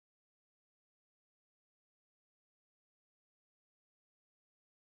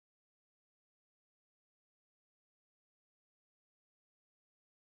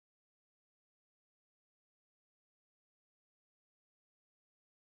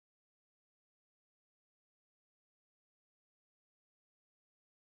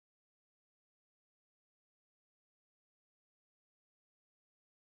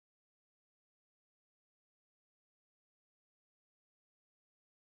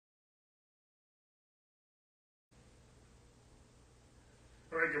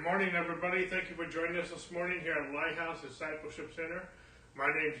Good morning, everybody. Thank you for joining us this morning here at Lighthouse Discipleship Center.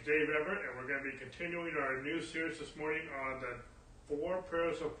 My name is Dave Everett, and we're going to be continuing our new series this morning on the 4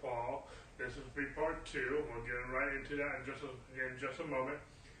 prayers of Paul. This is part 2. We'll get right into that in just a moment.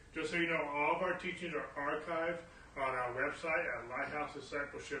 Just so you know, all of our teachings are archived on our website at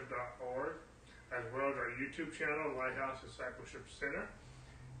lighthousediscipleship.org, as well as our YouTube channel, Lighthouse Discipleship Center.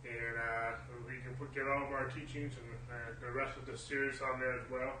 And we can get all of our teachings and the rest of the series on there as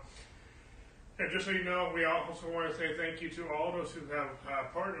well. And just so you know, we also want to say thank you to all those who have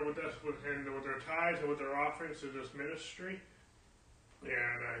partnered with us with their tithes and with their offerings to this ministry.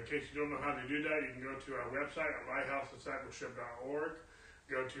 And in case you don't know how to do that, you can go to our website at lighthousediscipleship.org,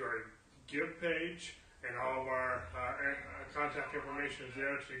 go to our give page, and all of our contact information is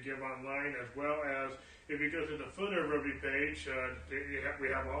there to give online, as well as if you go to the footer of every page, we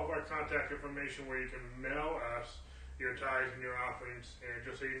have all of our contact information where you can mail us your tithes and your offerings. And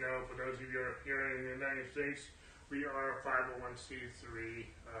just so you know, for those of you here in the United States, we are a 501c3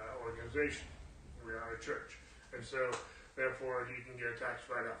 organization. We are a church. And so, therefore, you can get a tax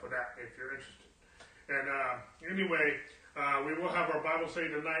write-off for that if you're interested. And anyway, we will have our Bible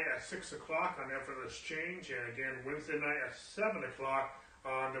study tonight at 6 o'clock on Effortless Change, and again Wednesday night at 7 o'clock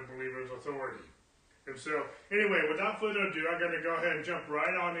on the Believer's Authority. And so, anyway, without further ado, I'm going to go ahead and jump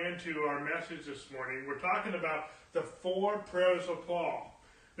right on into our message this morning. We're talking about the 4 prayers of Paul.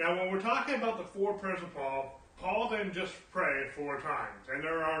 Now, when we're talking about the 4 prayers of Paul, Paul didn't just pray 4 times. And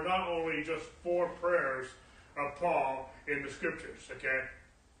there are not only just 4 prayers of Paul in the Scriptures, okay?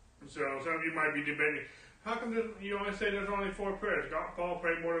 So, some of you might be debating, how come you only say there's only 4 prayers? Paul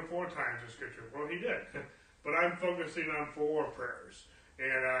prayed more than 4 times in Scripture. Well, he did. But I'm focusing on 4 prayers.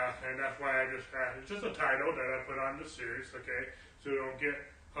 And that's why it's just a title that I put on the series, okay? So you don't get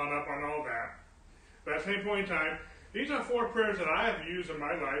hung up on all that. But at the same point in time, these are 4 prayers that I have used in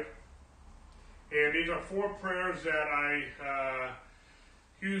my life. And these are 4 prayers that I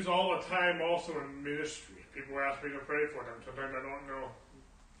use all the time also in ministry. People ask me to pray for them. Sometimes I don't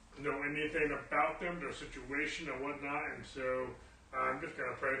know anything about them, their situation and whatnot. And so I'm just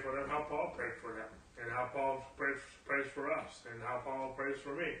going to pray for them how Paul prayed for them, and how Paul prays for us, and how Paul prays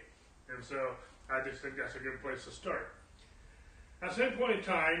for me. And so I just think that's a good place to start. At the same point in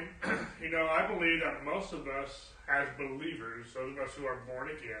time, I believe that most of us as believers, those of us who are born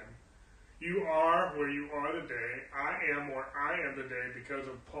again, you are where you are today. I am where I am today because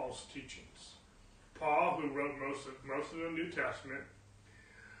of Paul's teachings. Paul, who wrote most of the New Testament,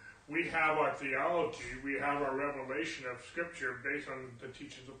 we have our theology, we have our revelation of Scripture based on the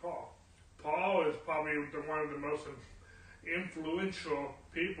teachings of Paul. Paul is probably one of the most influential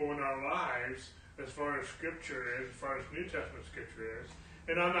people in our lives as far as Scripture is, as far as New Testament Scripture is.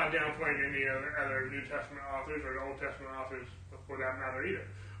 And I'm not downplaying any other New Testament authors or Old Testament authors for that matter either.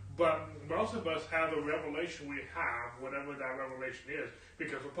 But most of us have the revelation we have, whatever that revelation is,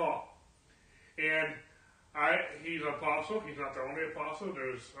 because of Paul. And he's an apostle. He's not the only apostle.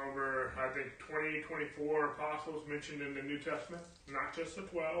 There's over, I think, 24 apostles mentioned in the New Testament. Not just the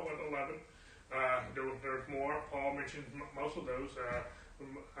 12 or the 11. There's more. Paul mentioned most of those.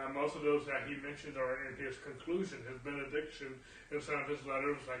 Most of those that he mentioned are in his conclusion, his benediction, in some of his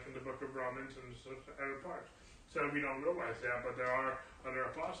letters, like in the book of Romans and other parts. So we don't realize that, but there are other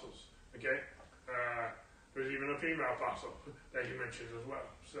apostles. Okay? There's even a female apostle that he mentions as well.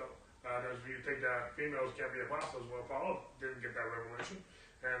 So if you think that females can't be apostles, well, Paul didn't get that revelation,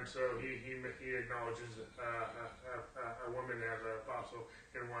 and so he acknowledges a woman as an apostle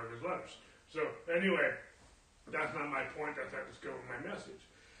in one of his letters. So anyway, that's not my point. That's not just go with my message.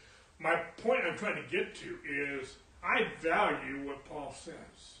 My point I'm trying to get to is I value what Paul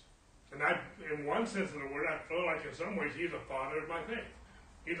says, and in one sense of the word, I feel like in some ways he's a father of my faith.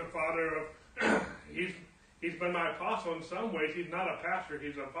 He's a father of He's been my apostle. In some ways, he's not a pastor;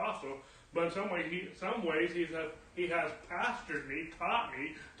 he's an apostle. But in some ways, he has pastored me, taught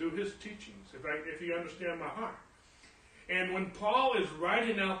me through his teachings. If you understand my heart. And when Paul is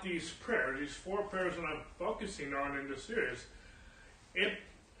writing out these prayers, these 4 prayers that I'm focusing on in this series,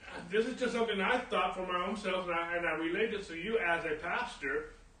 this is just something I thought for my own self, and I relate it to you as a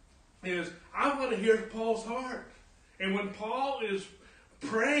pastor. Is I want to hear Paul's heart, and when Paul is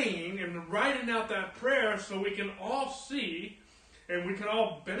praying and writing out that prayer so we can all see and we can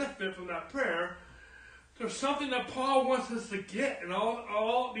all benefit from that prayer, there's something that Paul wants us to get in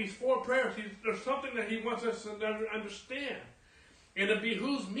all these 4 prayers. There's something that he wants us to understand. And it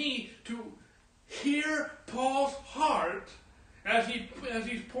behooves me to hear Paul's heart as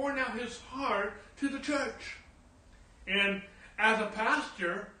he's pouring out his heart to the church. And as a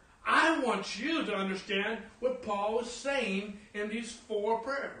pastor, I want you to understand what Paul is saying in these 4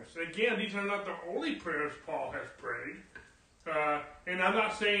 prayers. Again, these are not the only prayers Paul has prayed. And I'm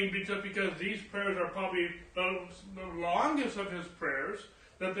not saying just because these prayers are probably the longest of his prayers,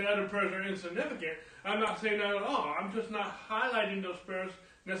 that the other prayers are insignificant. I'm not saying that at all. I'm just not highlighting those prayers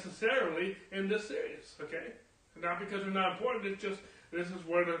necessarily in this series, okay? Not because they're not important, it's just this is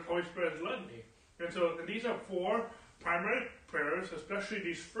where the Holy Spirit has led me. And so these are 4 primary prayers, especially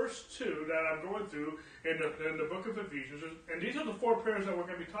these first 2 that I'm going through in the book of Ephesians. And these are the 4 prayers that we're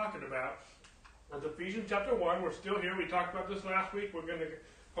going to be talking about. With Ephesians chapter 1, we're still here. We talked about this last week. We're going to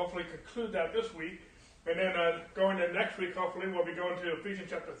hopefully conclude that this week. And then going to next week, hopefully, we'll be going to Ephesians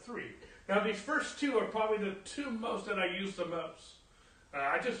chapter 3. Now, these first 2 are probably the 2 most that I use the most.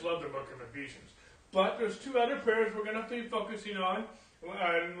 I just love the book of Ephesians. But there's 2 other prayers we're going to have to be focusing on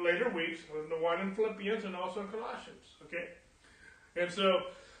in later weeks. The one in Philippians and also in Colossians. Okay? And so,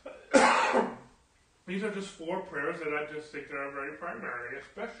 these are just 4 prayers that I just think that are very primary,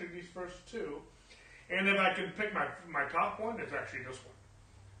 especially these first 2. And if I can pick my top one, it's actually this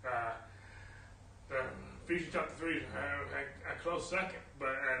one. Ephesians chapter 3 is a close second, but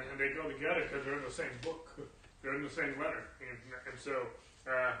and they go together because they're in the same book. They're in the same letter. And so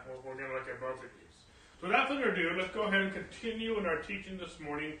we're going to look at both of these. So without further ado, let's go ahead and continue in our teaching this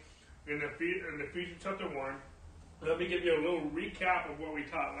morning in Ephesians chapter 1. Let me give you a little recap of what we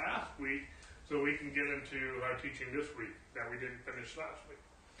taught last week so we can get into our teaching this week that we didn't finish last week.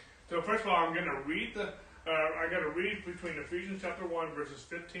 So first of all, I'm going to read between Ephesians chapter 1, verses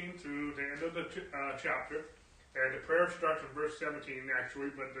 15 through the end of the chapter. And the prayer starts in verse 17, actually,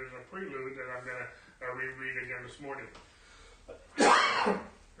 but there's a prelude that I'm going to reread again this morning.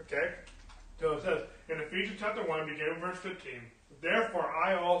 Okay? So it says, in Ephesians chapter 1, beginning verse 15, therefore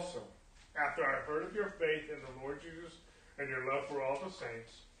I also, after I heard of your faith in the Lord Jesus and your love for all the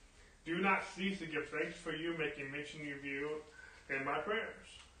saints, do not cease to give thanks for you, making mention of you in my prayers,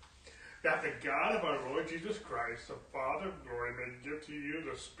 that the God of our Lord Jesus Christ, the Father of glory, may give to you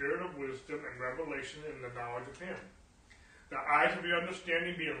the spirit of wisdom and revelation in the knowledge of him. The eyes of your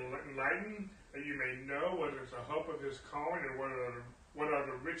understanding be enlightened, that you may know what is the hope of his calling, and what are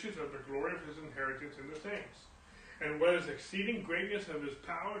the riches of the glory of his inheritance in the saints, and what is exceeding greatness of his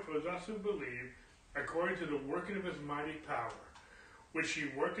power towards us who believe, according to the working of his mighty power, which he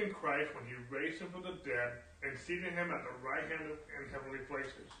worked in Christ when he raised him from the dead, and seated him at the right hand in heavenly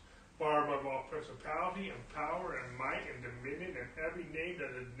places, far above all principality and power and might and dominion and every name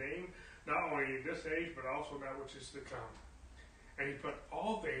that is named, not only in this age, but also that which is to come. And he put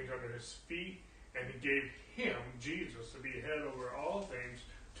all things under his feet, and he gave him, Jesus, to be head over all things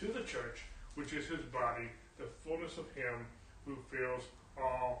to the church, which is his body, the fullness of him who fills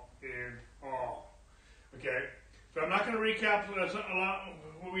all in all. Okay? So I'm not going to recap a lot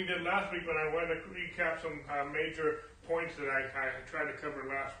what we did last week, but I want to recap some major points that I tried to cover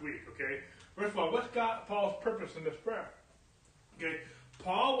last week. Okay? First of all, what's Paul's purpose in this prayer? Okay?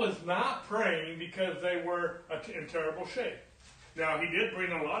 Paul was not praying because they were in terrible shape. Now, he did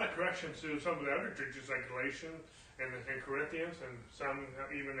bring a lot of corrections to some of the other churches, like Galatians and Corinthians, and some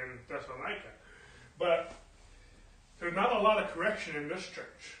even in Thessalonica. But there's not a lot of correction in this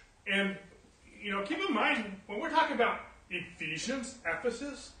church. And, keep in mind, when we're talking about Ephesians,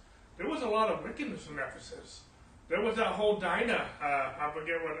 Ephesus, there was a lot of wickedness in Ephesus. There was that whole Dinah, I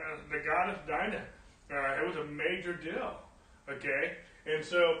forget what, the goddess Dinah. It was a major deal, okay? And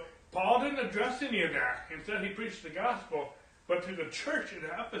so Paul didn't address any of that. Instead, he preached the gospel. But to the church in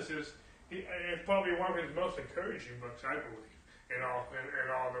Ephesus, it's probably one of his most encouraging books, I believe, in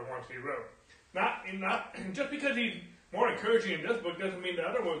all the ones he wrote. Not just because he's more encouraging in this book doesn't mean the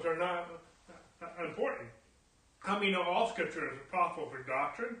other ones are not important. I mean, all Scripture is profitable for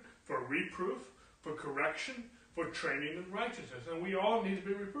doctrine, for reproof, for correction, for training in righteousness, and we all need to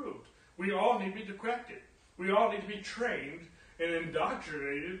be reproved. We all need to be corrected. We all need to be trained and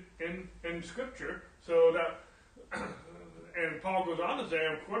indoctrinated in Scripture, so that. And Paul goes on to say,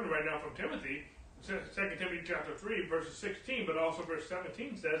 I'm quoting right now from Timothy, 2 Timothy chapter 3, verses 16, but also verse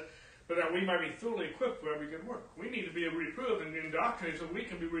 17 says, but that we might be thoroughly equipped for every good work. We need to be reproved and indoctrinated so we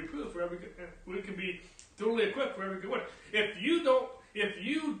can be reproved for we can be thoroughly equipped for every good work. If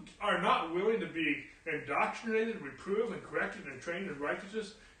you are not willing to be indoctrinated, reproved, and corrected, and trained in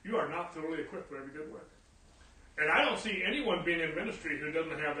righteousness, you are not thoroughly equipped for every good work. And I don't see anyone being in ministry who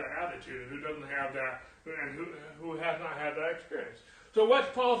doesn't have that attitude, who doesn't have that, and who has not had that experience. So what's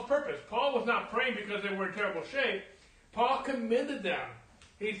Paul's purpose? Paul was not praying because they were in terrible shape. Paul commended them.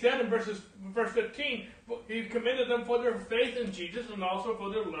 He said in verse 15, he commended them for their faith in Jesus and also for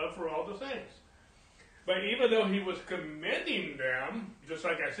their love for all the saints. But even though he was commending them, just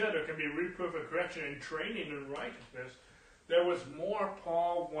like I said, there can be reproof and correction and training in righteousness, there was more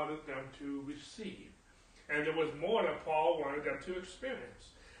Paul wanted them to receive. And there was more that Paul wanted them to experience.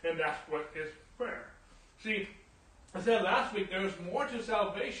 And that's what his prayer. See, I said last week, there is more to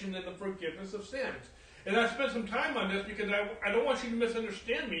salvation than the forgiveness of sins. And I spent some time on this because I don't want you to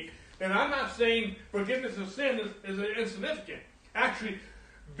misunderstand me. And I'm not saying forgiveness of sin is insignificant. Actually,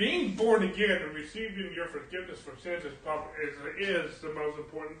 being born again and receiving your forgiveness for sins is the most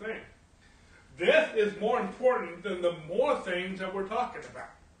important thing. This is more important than the more things that we're talking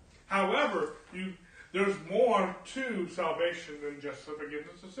about. However, there's more to salvation than just the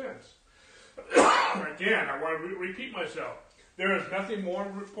forgiveness of sins. Again, I want to repeat myself. There is nothing more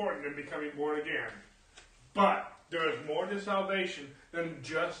important than becoming born again. But there is more to salvation than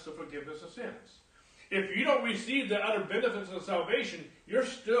just the forgiveness of sins. If you don't receive the other benefits of salvation, you're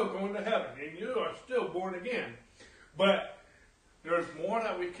still going to heaven, and you are still born again. But there's more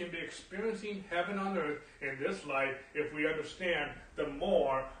that we can be experiencing heaven on earth in this life if we understand the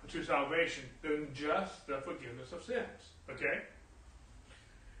more to salvation than just the forgiveness of sins. Okay?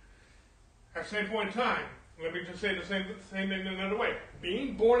 At the same point in time, let me just say the same thing in another way.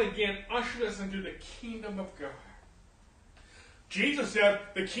 Being born again ushers us into the kingdom of God. Jesus said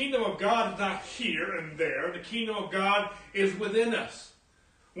the kingdom of God is not here and there. The kingdom of God is within us.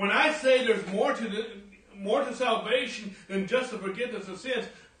 When I say there's more to salvation than just the forgiveness of sins,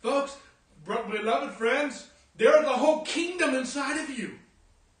 folks, beloved friends, there's a whole kingdom inside of you.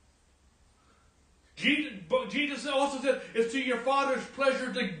 Jesus also said it's to your Father's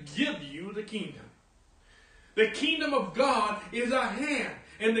pleasure to give you the kingdom. The kingdom of God is at hand,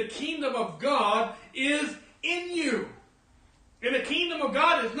 and the kingdom of God is in you. And the kingdom of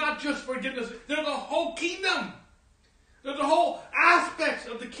God is not just forgiveness. There's a whole kingdom. There's a whole aspects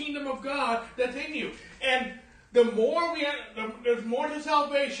of the kingdom of God that's in you. And the more there's more to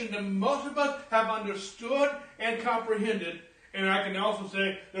salvation than most of us have understood and comprehended. And I can also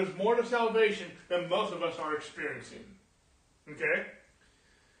say there's more to salvation than most of us are experiencing. Okay?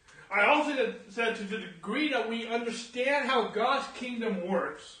 I also said to the degree that we understand how God's kingdom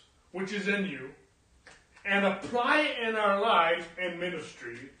works, which is in you, and apply it in our lives and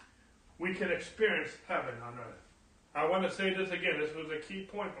ministry, we can experience heaven on earth. I want to say this again. This was a key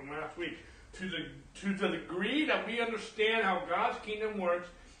point from last week. To the degree that we understand how God's kingdom works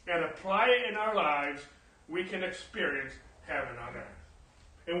and apply it in our lives, we can experience heaven on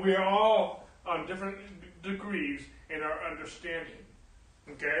earth. And we are all on different degrees in our understanding.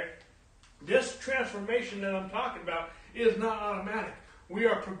 Okay? This transformation that I'm talking about is not automatic. We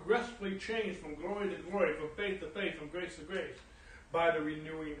are progressively changed from glory to glory, from faith to faith, from grace to grace, by the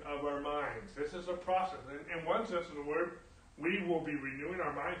renewing of our minds. This is a process. In one sense of the word, we will be renewing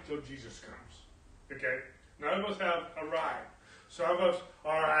our minds till Jesus comes. Okay? None of us have arrived. Some of us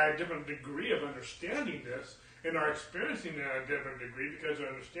are at a different degree of understanding this and are experiencing it at a different degree because they're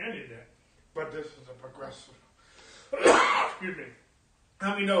understanding it. But this is a progressive. Excuse me.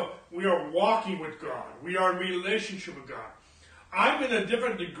 How many know we are walking with God? We are in relationship with God. I'm in a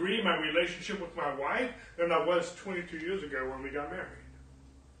different degree in my relationship with my wife than I was 22 years ago when we got married.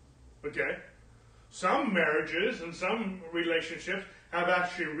 Okay? Some marriages and some relationships have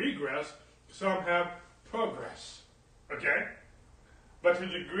actually regressed. Some have progress. Okay? But to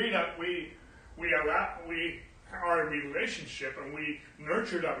the degree that we are in relationship and we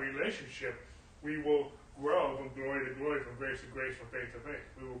nurture that relationship, we will grow from glory to glory, from grace to grace, from faith to faith.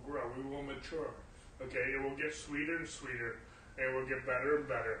 We will grow. We will mature. Okay? It will get sweeter and sweeter. And we'll get better and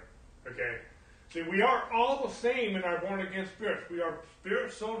better. Okay? See, we are all the same in our born-again spirits. We are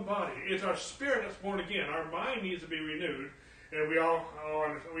spirit, soul, and body. It's our spirit that's born again. Our mind needs to be renewed. And we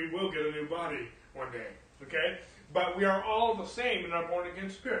will get a new body one day. Okay? But we are all the same in our born-again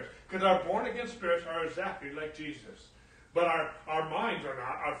spirits. Because our born-again spirits are exactly like Jesus. But our minds are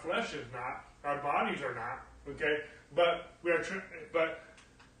not. Our flesh is not. Our bodies are not. Okay? But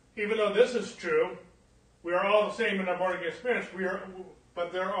even though this is true, we are all the same in our born-again spirits,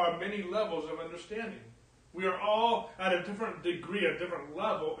 but there are many levels of understanding. We are all at a different degree, a different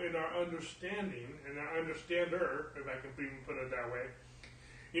level in our understanding, and our understander, if I can even put it that way.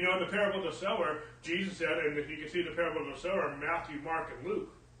 You know, in the parable of the sower, Jesus said, and if you can see the parable of the sower in Matthew, Mark, and Luke,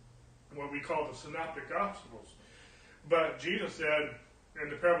 what we call the synoptic gospels. But Jesus said,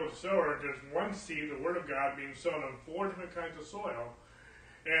 in the parable of the sower, there's one seed, the word of God, being sown on 4 different kinds of soil.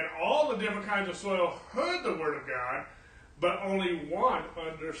 And all the different kinds of soil heard the word of God, but only one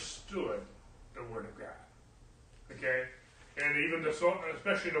understood the word of God. Okay? And even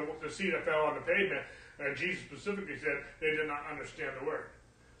especially the seed that fell on the pavement, Jesus specifically said they did not understand the word.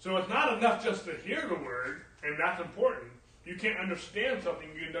 So it's not enough just to hear the word, and that's important. You can't understand something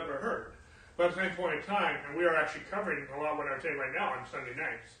you've never heard. But at the same point in time, and we are actually covering a lot of what I'm saying right now on Sunday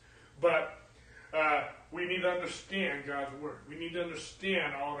nights, but we need to understand God's word. We need to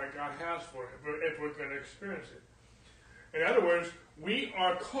understand all that God has for it if we're going to experience it. In other words, we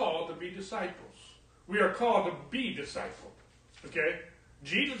are called to be disciples. We are called to be discipled. Okay?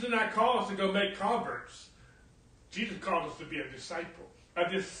 Jesus did not call us to go make converts. Jesus called us to be a disciple. A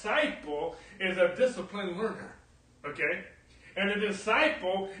disciple is a disciplined learner. Okay? And a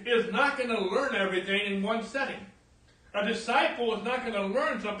disciple is not going to learn everything in one setting. A disciple is not going to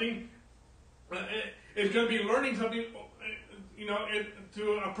learn something. It's going to be learning something,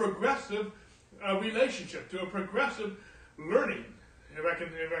 to a progressive relationship, to a progressive learning. If I can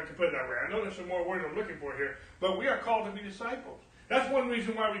put it that way. I know there's some more words I'm looking for here, but we are called to be disciples. That's one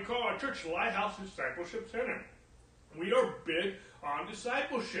reason why we call our church Lighthouse Discipleship Center. We are big on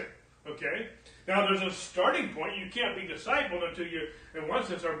discipleship. Okay? Now, there's a starting point. You can't be discipled until you, in one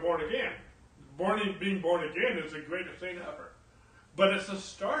sense, are born again. Being born again is the greatest thing ever. But it's the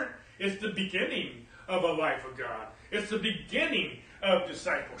start. It's the beginning of a life of God. It's the beginning of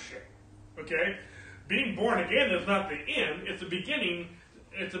discipleship. Okay? Being born again is not the end. It's the beginning.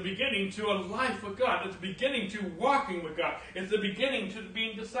 It's the beginning to a life with God. It's the beginning to walking with God. It's the beginning to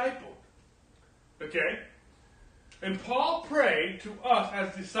being discipled. Okay? And Paul prayed to us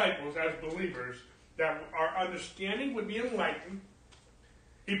as disciples, as believers, that our understanding would be enlightened.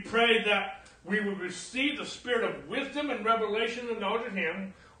 He prayed that we would receive the spirit of wisdom and revelation and knowledge of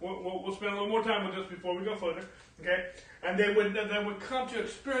Him. We'll spend a little more time with this before we go further. Okay? And they would come to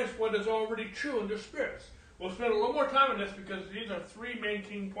experience what is already true in their spirits. We'll spend a little more time on this because these are three main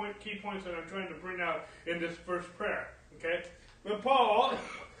key points that I'm trying to bring out in this first prayer. Okay? But Paul...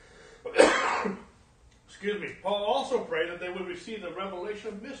 Paul also prayed that they would receive the revelation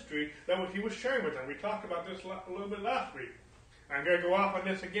of mystery that he was sharing with them. We talked about this a little bit last week. I'm going to go off on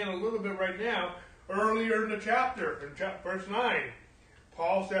this again a little bit right now. Earlier in the chapter, in verse 9,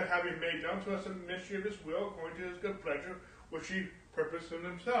 Paul said, having made known to us the mystery of His will, according to His good pleasure, which He purposed in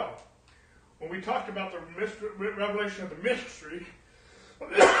Himself. When we talked about the revelation of the mystery,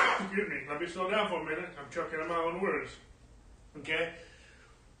 let me slow down for a minute. I'm choking on my own words. Okay?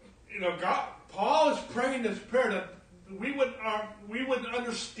 Paul is praying this prayer that we would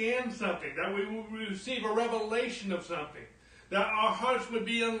understand something, that we would receive a revelation of something, that our hearts would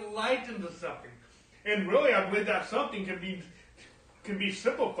be enlightened to something. And really, I believe that something can be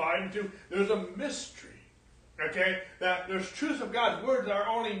simplified into there's a mystery. Okay? That there's truths of God's word that are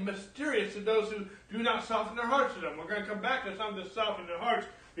only mysterious to those who do not soften their hearts to them. We're going to come back to some of the soften their hearts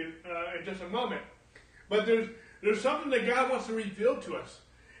in just a moment. But there's something that God wants to reveal to us.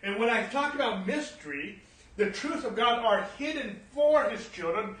 And when I talk about mystery, the truths of God are hidden for His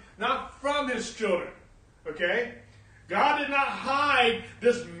children, not from His children. Okay? God did not hide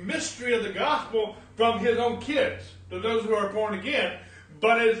this mystery of the gospel from His own kids, to those who are born again,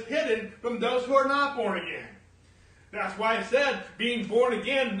 but it is hidden from those who are not born again. That's why I said being born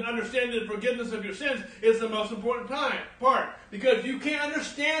again and understanding the forgiveness of your sins is the most important part. Because you can't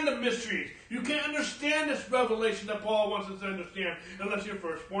understand the mysteries. You can't understand this revelation that Paul wants us to understand unless you're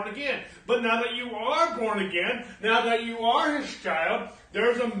first born again. But now that you are born again, now that you are His child,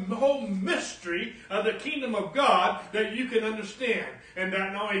 there's a whole mystery of the kingdom of God that you can understand. And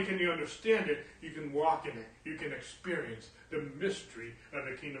that not only can you understand it, you can walk in it. You can experience the mystery of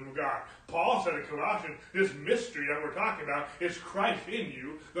the kingdom of God. Paul said in Colossians, this mystery that we're talking about is Christ in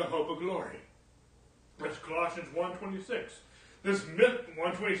you, the hope of glory. That's Colossians 1:26. This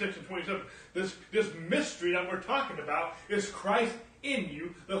 1:26 and 27. This mystery that we're talking about is Christ in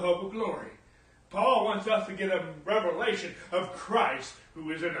you, the hope of glory. Paul wants us to get a revelation of Christ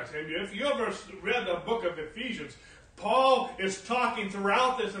who is in us. And if you ever read the book of Ephesians, Paul is talking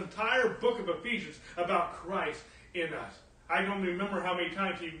throughout this entire book of Ephesians about Christ in us. I don't remember how many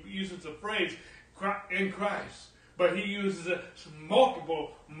times he uses the phrase in Christ, but he uses it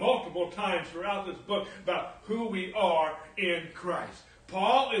multiple times throughout this book about who we are in Christ.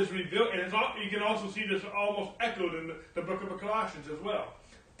 Paul is revealing, and you can also see this almost echoed in the book of Colossians as well.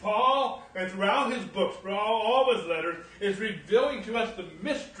 Paul, and throughout his books, throughout all of his letters, is revealing to us the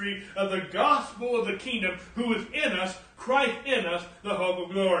mystery of the gospel of the kingdom, who is in us, Christ in us, the hope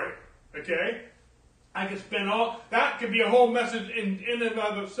of glory. Okay? I could that could be a whole message in and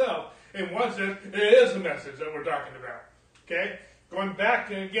of itself. In one sense, it is a message that we're talking about. Okay? Going back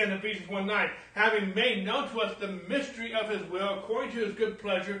to, again, Ephesians 1:9, having made known to us the mystery of His will, according to His good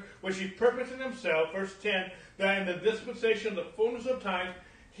pleasure, which He purposed in Himself, verse 10, that in the dispensation of the fullness of times,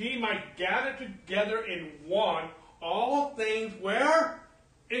 He might gather together in one all things where?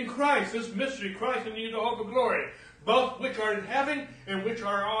 in Christ, this mystery, Christ in you the hope of glory, both which are in heaven and which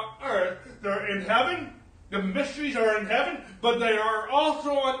are on earth. They're in heaven, the mysteries are in heaven, but they are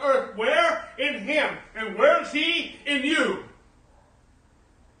also on earth. Where? In Him. And where is He? In you.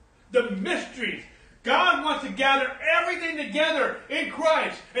 The mysteries. God wants to gather everything together in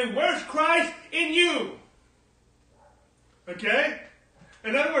Christ. And where's Christ? In you. Okay?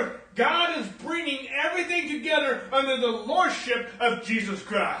 In other words, God is bringing everything together under the lordship of Jesus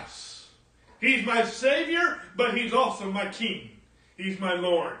Christ. He's my Savior, but He's also my King. He's my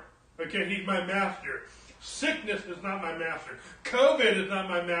Lord. Okay? He's my Master. Sickness is not my master. COVID is not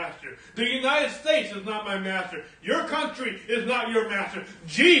my master. The United States is not my master. Your country is not your master.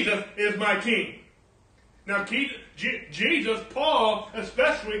 Jesus is my King. Now, Jesus, Paul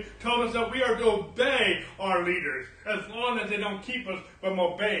especially, told us that we are to obey our leaders as long as they don't keep us from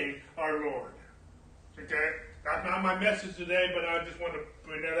obeying our Lord. Okay? That's not my message today, but I just want to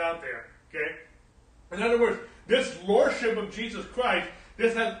put that out there. Okay? In other words, this lordship of Jesus Christ,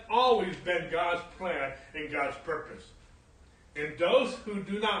 this has always been God's plan and God's purpose. And those who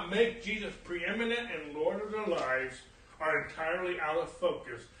do not make Jesus preeminent and Lord of their lives are entirely out of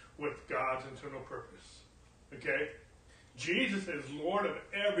focus with God's internal purpose. Okay? Jesus is Lord of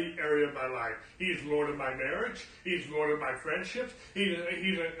every area of my life. He's Lord of my marriage. He's Lord of my friendships. He's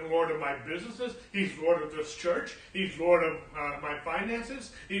Lord of my businesses. He's Lord of this church. He's Lord of my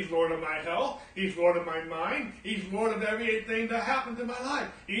finances. He's Lord of my health. He's Lord of my mind. He's Lord of everything that happens in my life.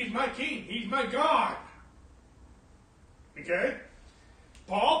 He's my King. He's my God. Okay?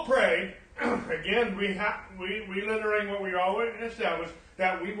 Paul prayed, again, reiterating what we already established,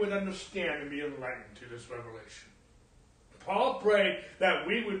 that we would understand and be enlightened to this revelation. Paul prayed that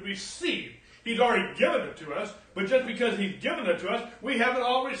we would receive. He's already given it to us, but just because He's given it to us, we haven't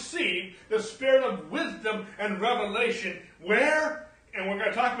all received the spirit of wisdom and revelation. Where? And we're going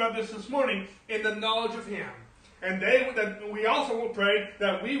to talk about this morning, in the knowledge of Him. And we also will pray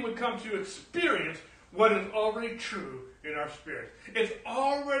that we would come to experience what is already true in our spirit. It's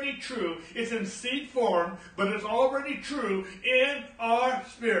already true. It's in seed form, but it's already true in our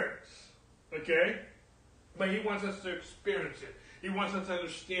spirits. Okay? But He wants us to experience it. He wants us to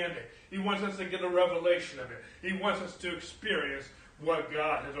understand it. He wants us to get a revelation of it. He wants us to experience what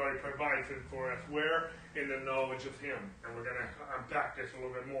God has already provided for us. Where? In the knowledge of Him. And we're going to unpack this a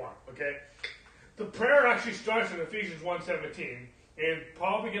little bit more. Okay? The prayer actually starts in Ephesians 1:17. And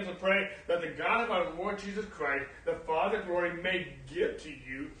Paul begins to pray that the God of our Lord Jesus Christ, the Father of glory, may give to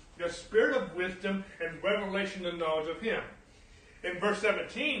you the spirit of wisdom and revelation and knowledge of Him. In verse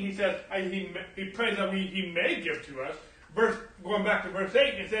 17, he says, he prays that He may give to us. Going back to verse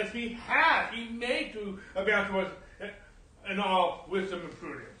 8, it says, He made to abound to us in all wisdom and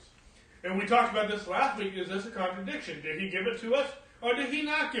prudence. And we talked about this last week. Is this a contradiction? Did He give it to us, or did He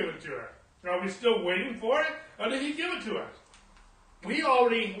not give it to us? Are we still waiting for it, or did He give it to us? We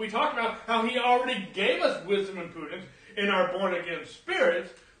talked about how He already gave us wisdom and prudence in our born-again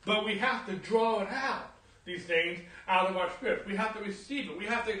spirits, but we have to draw it out, these things, out of our spirits. We have to receive it. We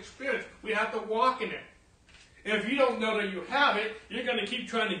have to experience it. We have to walk in it. And if you don't know that you have it, you're going to keep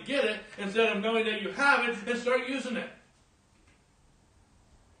trying to get it instead of knowing that you have it and start using it.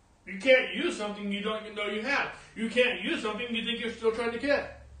 You can't use something you don't know you have. You can't use something you think you're still trying to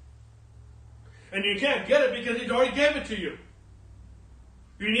get. And you can't get it because He's already gave it to you.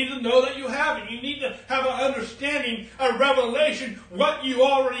 You need to know that you have it. You need to have an understanding, a revelation, what you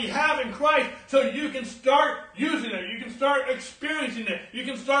already have in Christ, so you can start using it. You can start experiencing it. You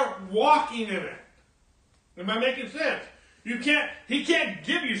can start walking in it. Am I making sense? He can't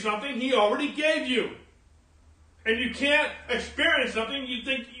give you something He already gave you. And you can't experience something you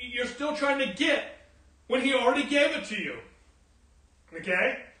think you're still trying to get when He already gave it to you.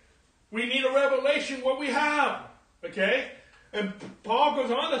 Okay? We need a revelation what we have. Okay? And Paul goes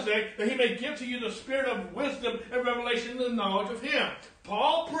on to say that He may give to you the spirit of wisdom and revelation and the knowledge of Him.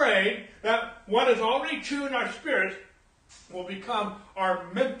 Paul prayed that what is already true in our spirits will become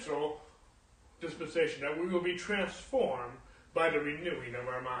our mental dispensation, that we will be transformed by the renewing of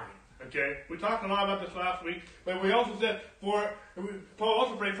our mind. Okay? We talked a lot about this last week, but we also said, Paul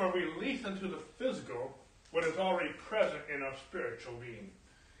also prayed for a release into the physical what is already present in our spiritual being.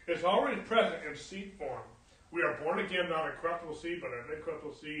 It's already present in seed form. We are born again, not a corruptible seed, but an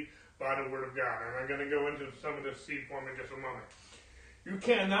incorruptible seed by the Word of God. And I'm going to go into some of this seed form in just a moment. You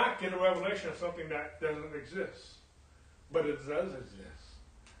cannot get a revelation of something that doesn't exist. But it does exist.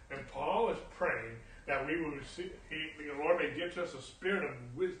 And Paul is praying that we will receive, the Lord may give to us a spirit of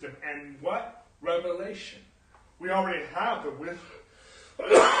wisdom and what? Revelation. We already have the wisdom.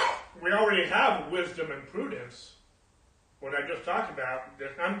 We already have wisdom and prudence. what I just talked about.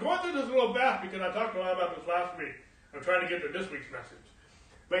 I'm going through this a little fast because I talked a lot about this last week. I'm trying to get to this week's message.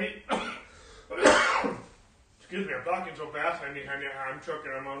 But excuse me, I'm talking so fast, I'm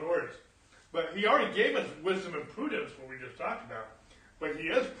choking on my own words. But he already gave us wisdom and prudence, what we just talked about. But he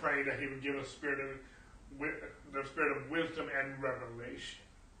is praying that he would give us the spirit of wisdom and revelation.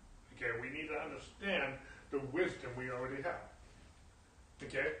 Okay, we need to understand the wisdom we already have.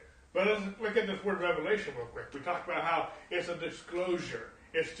 Okay? But let's look at this word revelation real quick. We talked about how it's a disclosure.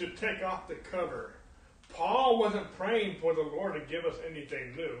 It's to take off the cover. Paul wasn't praying for the Lord to give us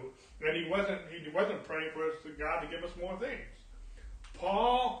anything new, and he wasn't praying for us, God to give us more things.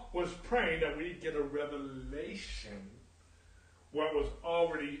 Paul was praying that we get a revelation what has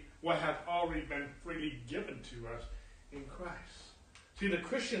already been freely given to us in Christ. See, the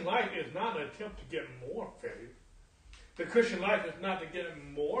Christian life is not an attempt to get more faith. The Christian life is not to get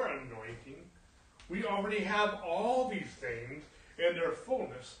more anointing. We already have all these things in their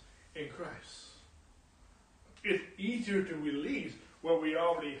fullness in Christ. It's easier to release what we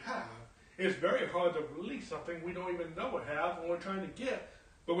already have. It's very hard to release something we don't even know we have when we're trying to get,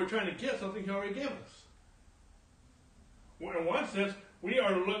 but we're trying to get something he already gave us. In one sense, we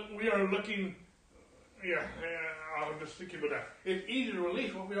are looking, I'll just think about that. It's easy to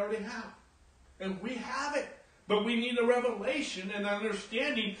release what we already have. And we have it. But we need a revelation and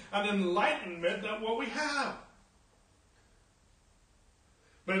understanding and enlightenment of what we have.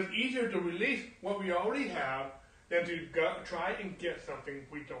 But it's easier to release what we already have than to try and get something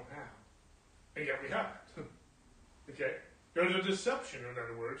we don't have. And yet we have it. Okay? There's a deception, in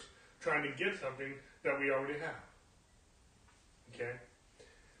other words, trying to get something that we already have. Okay?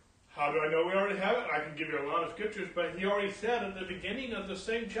 How do I know we already have it? I can give you a lot of scriptures, but he already said at the beginning of the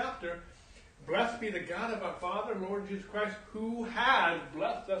same chapter, blessed be the God of our Father, Lord Jesus Christ, who has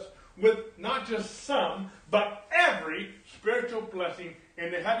blessed us with not just some, but every spiritual blessing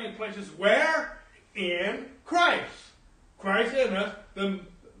in the heavenly places. Where? In Christ. Christ in us. The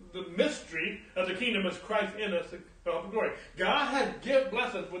mystery of the kingdom is Christ in us, the hope of glory. God has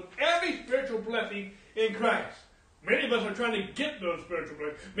blessed us with every spiritual blessing in Christ. Many of us are trying to get those spiritual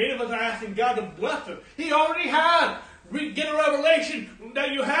blessings. Many of us are asking God to bless us. He already has. Get a revelation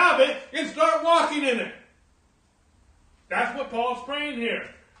that you have it and start walking in it. That's what Paul's praying here.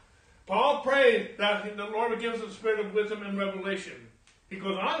 Paul prays that the Lord would give us the spirit of wisdom and revelation. He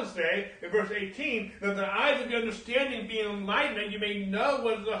goes on to say, in verse 18, that the eyes of your understanding be enlightened, that you may know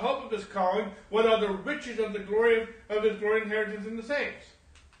what is the hope of his calling, what are the riches of the glory of his glory inheritance in the saints.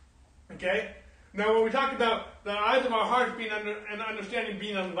 Okay? Now, when we talk about the eyes of our hearts being and understanding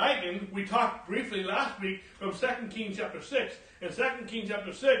being enlightened, we talked briefly last week from 2 Kings chapter 6. In 2 Kings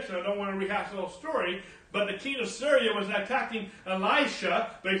chapter 6, and I don't want to rehash the whole story, but the king of Syria was attacking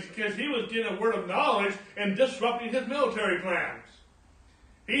Elisha because he was getting a word of knowledge and disrupting his military plans.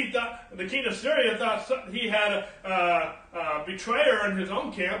 The king of Syria thought he had a betrayer in his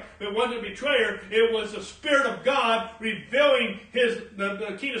own camp. It wasn't a betrayer. It was the Spirit of God revealing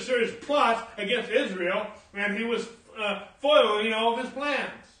the king of Syria's plots against Israel, and he was foiling all of his plans.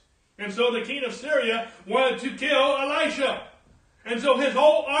 And so the king of Syria wanted to kill Elisha. And so his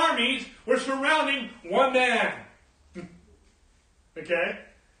whole armies were surrounding one man. Okay?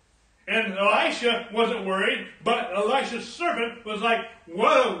 And Elisha wasn't worried, but Elisha's servant was like,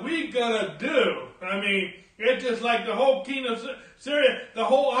 what are we going to do? I mean, it's just like the whole king of Syria, the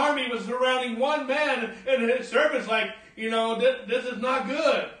whole army was surrounding one man, and his servant's like, this is not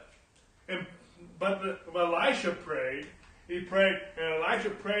good. But Elisha prayed. He prayed, and Elisha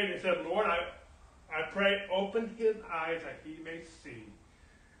prayed and said, Lord, I pray, open his eyes that he may see.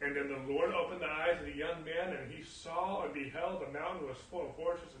 And then the Lord opened the eyes of the young man, and he saw and beheld the mountain was full of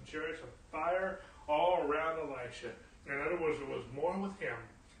horses and chariots of fire all around Elisha. In other words, it was more with him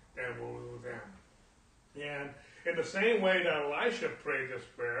than with them. And in the same way that Elisha prayed this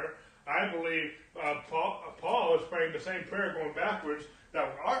prayer, I believe Paul is praying the same prayer going backwards,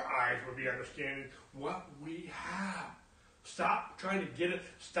 that our eyes will be understanding what we have. Stop trying to get it.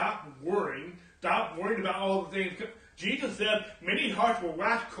 Stop worrying. Stop worrying about all the things. Jesus said, many hearts will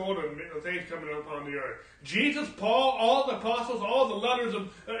wax cold of the things coming upon the earth. Jesus, Paul, all the apostles, all the letters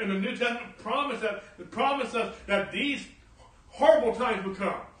in the New Testament promise us that these horrible times will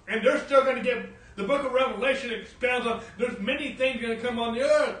come. And they're still going to get, the book of Revelation expands on, there's many things going to come on the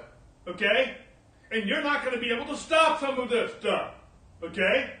earth. Okay? And you're not going to be able to stop some of this stuff.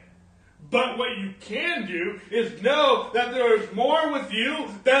 Okay? But what you can do is know that there is more with you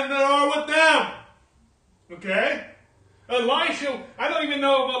than there are with them. Okay? Elisha, I don't even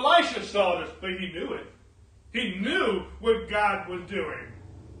know if Elisha saw this, but he knew it. He knew what God was doing.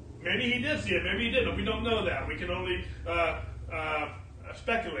 Maybe he did see it, maybe he didn't. We don't know that. We can only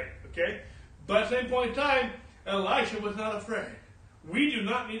speculate, okay? But at the same point in time, Elisha was not afraid. We do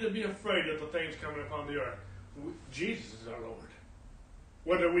not need to be afraid of the things coming upon the earth. Jesus is our Lord.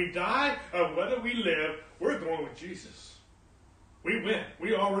 Whether we die or whether we live, we're going with Jesus. We win.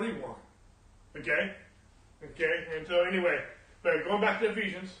 We already won. Okay? Okay? And so anyway, but going back to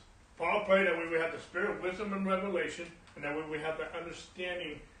Ephesians, Paul prayed that we would have the spirit of wisdom and revelation, and that we would have the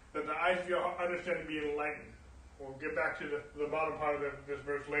understanding, that the eyes of your understanding be enlightened. We'll get back to the bottom part of this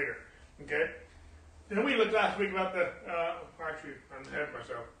verse later. Okay? Then we looked last week about actually, I'm ahead of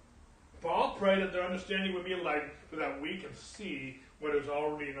myself. Paul prayed that their understanding would be enlightened so that we can see what is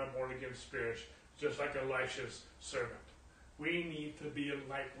already in our born-again spirits, just like Elisha's servant. We need to be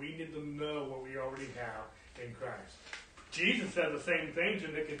enlightened. We need to know what we already have in Christ. Jesus said the same thing to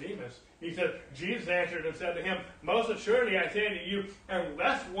Nicodemus. He said, Jesus answered and said to him, most assuredly I say to you,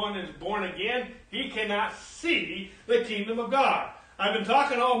 unless one is born again, he cannot see the kingdom of God. I've been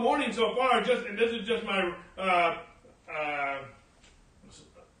talking all morning so far, and this is just my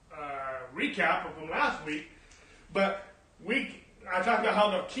recap from last week, but I talked about how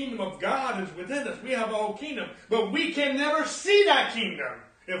the kingdom of God is within us. We have a whole kingdom, but we can never see that kingdom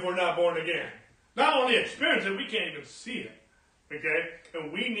if we're not born again. Not only experience it, we can't even see it. Okay?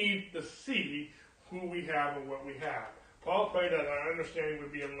 And we need to see who we have and what we have. Paul prayed that our understanding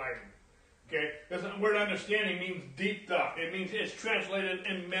would be enlightened. Okay? This word understanding means deep thought. It means it's translated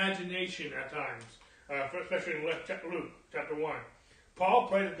imagination at times, especially in Luke chapter 1. Paul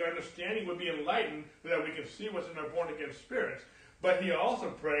prayed that their understanding would be enlightened so that we can see what's in our born-again spirits. But he also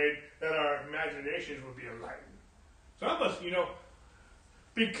prayed that our imaginations would be enlightened. Some of us,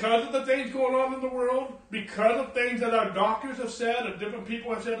 because of the things going on in the world, because of things that our doctors have said or different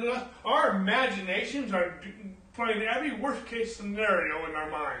people have said to us, our imaginations are playing every worst-case scenario in our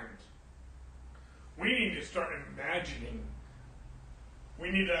minds. We need to start imagining.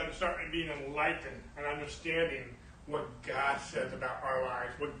 We need to start being enlightened and understanding what God says about our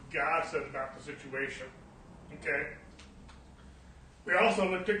lives, what God says about the situation. Okay? We also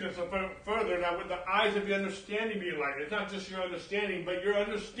looked at this further now with the eyes of your understanding being enlightened. It's not just your understanding, but your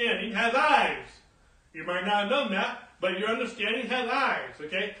understanding has eyes. You might not have known that, but your understanding has eyes.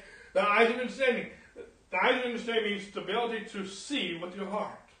 Okay? The eyes of understanding. The eyes of understanding means the ability to see with your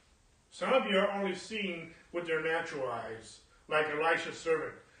heart. Some of you are only seeing with your natural eyes, like Elisha's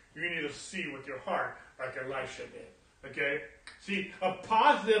servant. You need to see with your heart, like Elisha did. Okay? See, a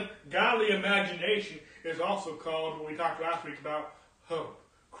positive, godly imagination is also called, what we talked last week about, hope.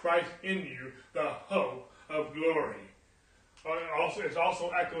 Christ in you, the hope of glory. It's also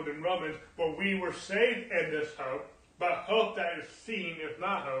echoed in Romans, but we were saved in this hope, but hope that is seen is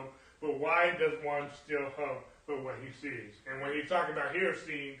not hope. But why does one still hope for what he sees? And when he's talking about here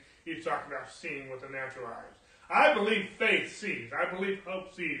seeing, he's talking about seeing with the natural eyes. I believe faith sees. I believe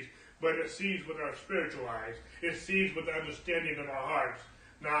hope sees, but it sees with our spiritual eyes. It sees with the understanding of our hearts,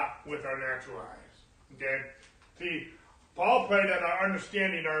 not with our natural eyes. Okay? See, Paul prayed that our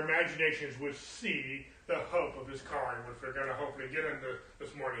understanding, our imaginations would see the hope of his calling, which we're going to hopefully get into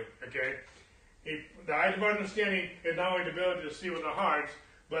this morning. Okay? The eyes of understanding is not only the ability to see with the hearts,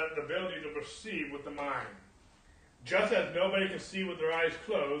 but the ability to perceive with the mind. Just as nobody can see with their eyes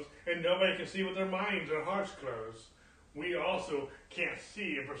closed, and nobody can see with their minds or hearts closed, we also can't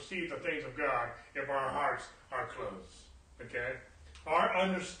see and perceive the things of God if our hearts are closed. Okay? Our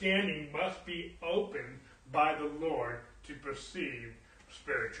understanding must be opened by the Lord to perceive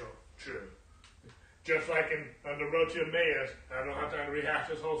spiritual truth. Just like on the road to Emmaus, I don't have time to rehash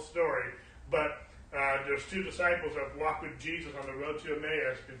this whole story, but there's two disciples that walked with Jesus on the road to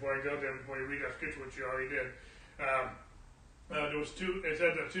Emmaus. Before I go there, before you read that scripture, which you already did, there was two. It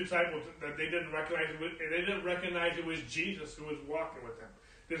said the two disciples that they didn't recognize it was Jesus who was walking with them.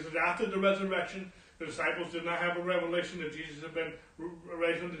 This is after the resurrection. The disciples did not have a revelation that Jesus had been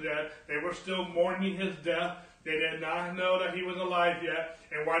raised from the dead. They were still mourning his death. They did not know that he was alive yet.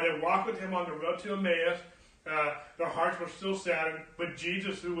 And while they walked with him on the road to Emmaus, their hearts were still saddened. But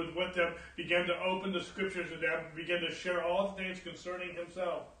Jesus, who was with them, began to open the scriptures to them, began to share all the things concerning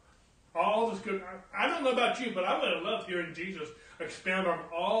himself. All the scriptures. I don't know about you, but I would have loved hearing Jesus expound on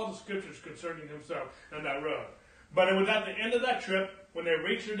all the scriptures concerning himself on that road. But it was at the end of that trip, when they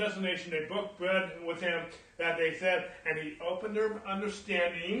reached their destination, they broke bread with him, that they said, and he opened their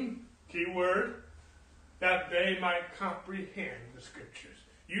understanding, key word, that they might comprehend the scriptures.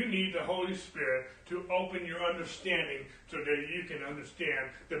 You need the Holy Spirit to open your understanding so that you can understand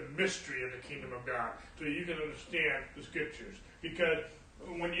the mystery of the kingdom of God, so you can understand the scriptures. Because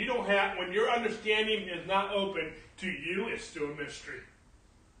when your understanding is not open to you, it's still a mystery.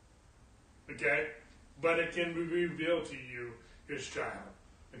 okay? But it can be revealed to you, his child,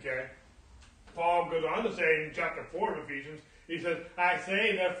 okay? Paul goes on to say in chapter 4 of Ephesians, he says, I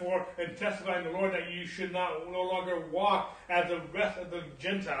say, therefore, and testify in the Lord that you should no longer walk as the rest of the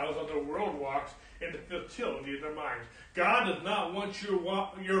Gentiles of the world walks in the futility of their minds. God does not want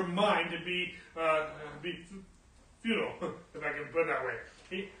your mind to be futile, if I can put it that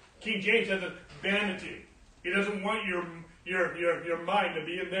way. King James says it's vanity. He doesn't want your mind to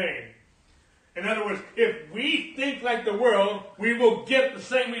be in vain. In other words, if we think like the world, we will get the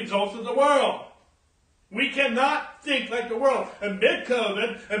same results as the world. We cannot think like the world. Amid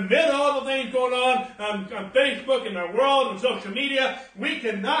COVID, amid all the things going on Facebook and the world and social media, we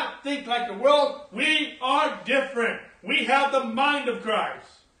cannot think like the world. We are different. We have the mind of Christ.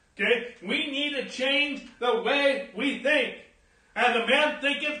 Okay? We need to change the way we think. As a man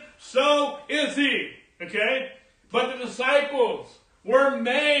thinketh, so is he. Okay? But the disciples were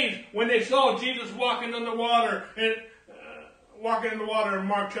amazed when they saw Jesus walking on the water and walking in the water in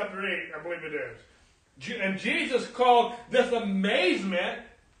Mark chapter 8, I believe it is. And Jesus called this amazement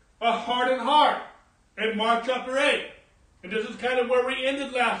a hardened heart in Mark chapter 8. And this is kind of where we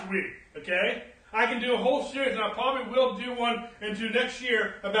ended last week. Okay? I can do a whole series, and I probably will do one into next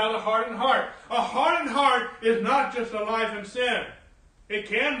year about a hardened heart. A hardened heart is not just a life in sin. It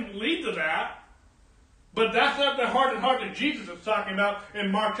can lead to that. But that's not the hardened heart that Jesus is talking about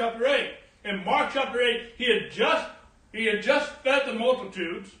in Mark chapter 8. In Mark chapter 8, he had just fed the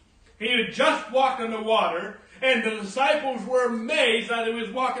multitudes. He had just walked on the water, and the disciples were amazed that he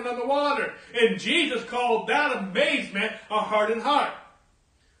was walking on the water. And Jesus called that amazement a hardened heart.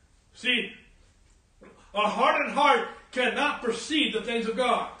 See, a hardened heart cannot perceive the things of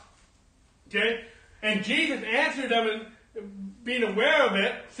God. Okay? And Jesus answered them, and being aware of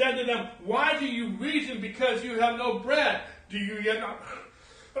it, said to them, why do you reason because you have no bread? Do you yet not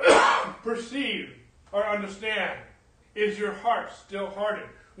perceive or understand? Is your heart still hardened?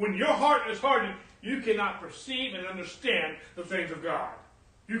 When your heart is hardened, you cannot perceive and understand the things of God.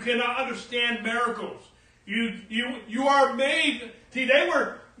 You cannot understand miracles. You are amazed. See, they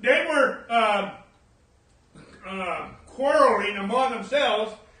were quarreling among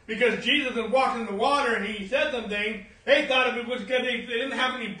themselves because Jesus was walking in the water and he said something. They thought it was because they didn't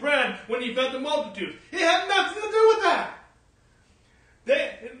have any bread when he fed the multitudes. It had nothing to do with that.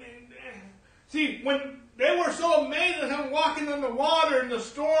 See, when they were so amazed at him walking on the water and the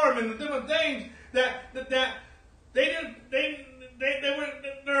storm and the different things that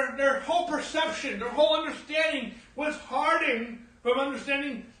their whole perception, their whole understanding was hardened from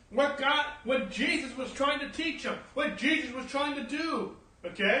understanding what Jesus was trying to teach them, what Jesus was trying to do.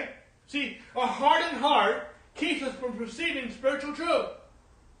 Okay? See, a hardened heart keeps us from perceiving spiritual truth.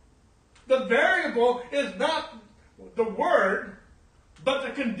 The variable is not the word, but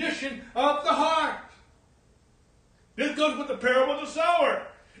the condition of the heart. This goes with the parable of the sower.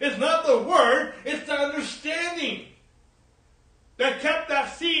 It's not the word, it's the understanding that kept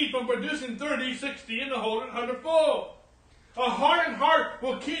that seed from producing 30, 60, and the whole 100-fold. A hardened heart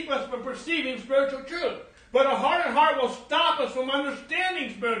will keep us from perceiving spiritual truth. But a hardened heart will stop us from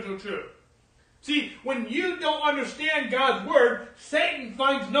understanding spiritual truth. See, when you don't understand God's word, Satan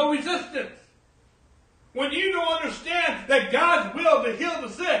finds no resistance. When you don't understand that God's will to heal the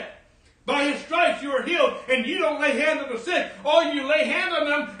sick, by his stripes you are healed, and you don't lay hands on the sick, or you lay hands on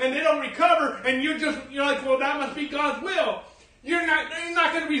them and they don't recover, and you're like, well, that must be God's will. You're not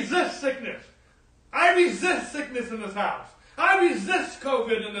going to resist sickness. I resist sickness in this house. I resist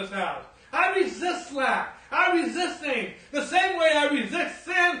COVID in this house. I resist lack. I resist things. The same way I resist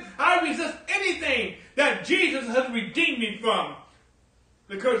sin, I resist anything that Jesus has redeemed me from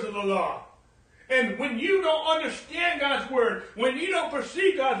the curse of the law. And when you don't understand God's word, when you don't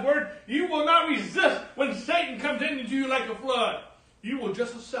perceive God's word, you will not resist when Satan comes into you like a flood. You will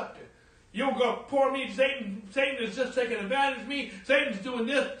just accept it. You'll go, poor me, Satan is just taking advantage of me. Satan's doing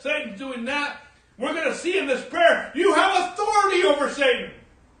this, Satan's doing that. We're going to see in this prayer, you have authority over Satan.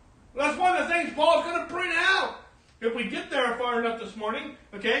 That's one of the things Paul's going to bring out. If we get there far enough this morning,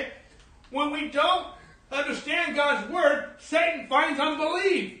 okay? When we don't understand God's word, Satan finds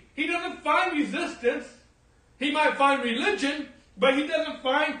unbelief. He doesn't find resistance. He might find religion, but he doesn't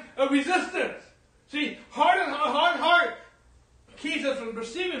find a resistance. See, a hard heart keeps us from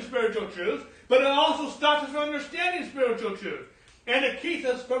perceiving spiritual truth, but it also stops us from understanding spiritual truth. And it keeps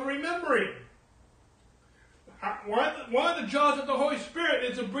us from remembering. One of the jobs of the Holy Spirit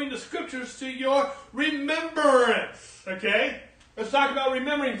is to bring the scriptures to your remembrance. Okay? Let's talk about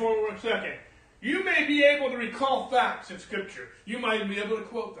remembering for a second. You may be able to recall facts in Scripture. You might even be able to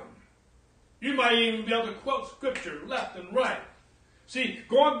quote them. You might even be able to quote Scripture left and right. See,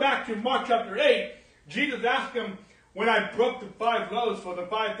 going back to Mark chapter 8, Jesus asked them, when I broke the 5 loaves for the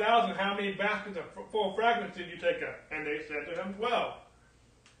 5,000, how many baskets of full fragments did you take up? And they said to him, 12.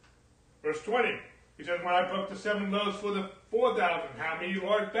 Verse 20, he says, when I broke the 7 loaves for the 4,000, how many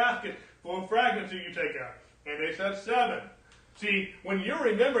large baskets full of fragments did you take up? And they said 7. See, when you're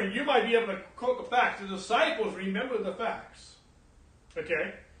remembering, you might be able to quote the facts. The disciples remember the facts.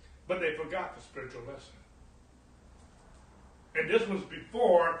 Okay? But they forgot the spiritual lesson. And this was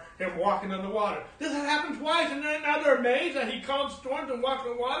before him walking on the water. This had happened twice, and then now they're amazed that he calmed storms and walked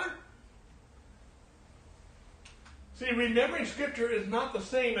on water? See, remembering Scripture is not the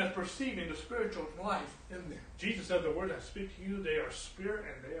same as perceiving the spiritual life in them. Jesus said, the words I speak to you, they are spirit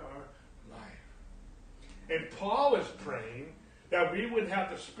and they are life. And Paul is praying that we would have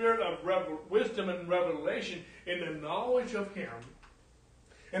the spirit of wisdom and revelation in the knowledge of him,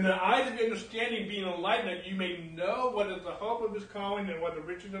 and the eyes of understanding being enlightened, that you may know what is the hope of his calling and what the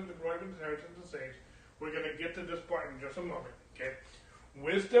riches of the glory of his inheritance of the saints. We're going to get to this part in just a moment. Okay?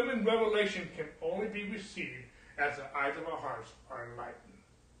 Wisdom and revelation can only be received as the eyes of our hearts are enlightened.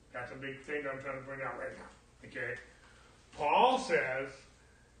 That's a big thing that I'm trying to bring out right now. Okay? Paul says,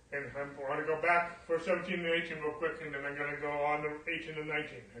 and I want to go back for 17 and 18 real quick, and then I'm going to go on to 18 and 19.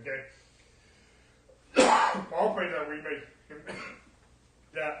 Okay? Paul prays that we may...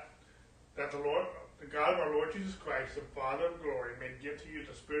 that the Lord, the God of our Lord Jesus Christ, the Father of glory, may give to you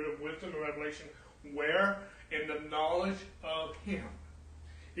the spirit of wisdom and revelation, where? In the knowledge of him.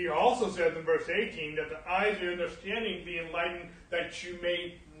 He also says in verse 18 that the eyes of your understanding be enlightened, that you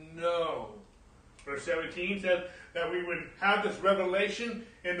may know. Verse 17 says that we would have this revelation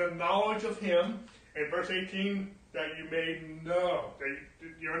in the knowledge of him. And verse 18, that you may know. That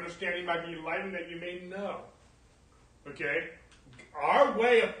your understanding might be enlightened, that you may know. Okay? Our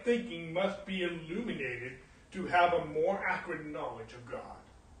way of thinking must be illuminated to have a more accurate knowledge of God.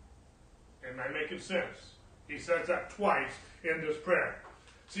 Am I making sense? He says that twice in this prayer.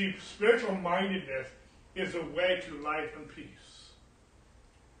 See, spiritual mindedness is a way to life and peace.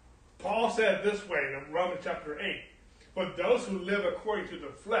 Paul said this way in Romans chapter 8, but those who live according to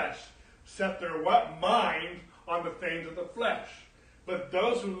the flesh set their what? Mind on the things of the flesh. But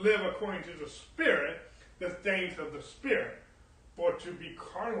those who live according to the Spirit, the things of the Spirit. For to be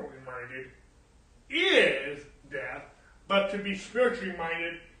carnally minded is death, but to be spiritually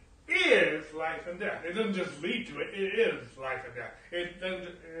minded is life and death. It doesn't just lead to it, it is life and death.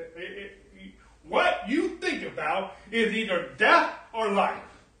 What you think about is either death or life.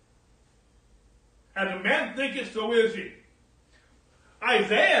 As a man thinketh, so is he.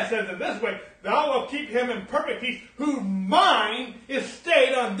 Isaiah says it this way, thou wilt keep him in perfect peace, whose mind is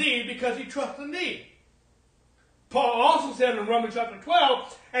stayed on thee, because he trusts in thee. Paul also said in Romans chapter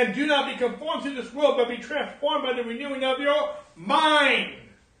 12, and do not be conformed to this world, but be transformed by the renewing of your mind,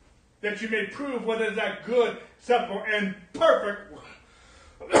 that you may prove what is that good, acceptable, and perfect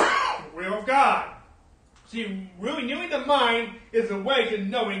will of God. See, renewing the mind is a way to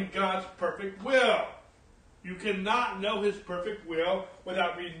knowing God's perfect will. You cannot know his perfect will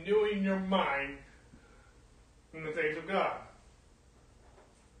without renewing your mind in the things of God.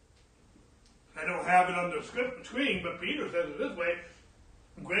 I don't have it on the screen, but Peter says it this way,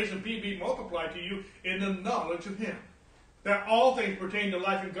 grace and peace be multiplied to you in the knowledge of him. That all things pertain to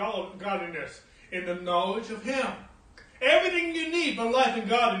life and godliness in the knowledge of him. Everything you need for life and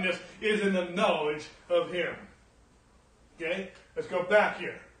godliness is in the knowledge of him. Okay? Let's go back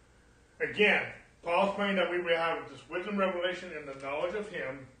here. Again, Paul's praying that we will have this wisdom revelation in the knowledge of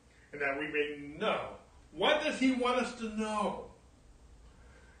him, and that we may know. What does he want us to know?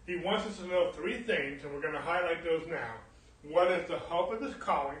 He wants us to know 3 things, and we're going to highlight those now. What is the hope of his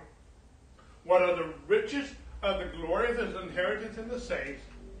calling? What are the riches of the glory of his inheritance in the saints?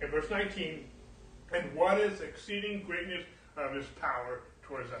 In verse 19. And what is the exceeding greatness of his power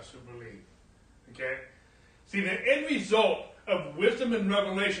towards us who believe? Okay? See, the end result of wisdom and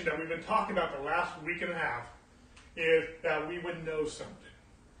revelation that we've been talking about the last week and a half is that we would know something.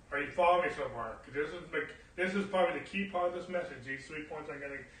 Are you following me so far? This is probably the key part of this message, these 3 points I'm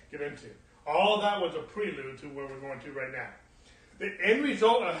going to get into. All that was a prelude to where we're going to right now. The end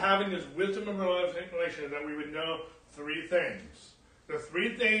result of having this wisdom and revelation is that we would know 3 things. The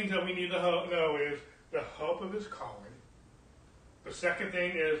 3 things that we need to know is the hope of his calling. The second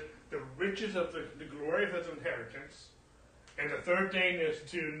thing is the riches of the glory of his inheritance. And the third thing is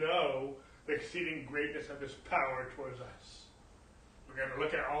to know the exceeding greatness of his power towards us. We're going to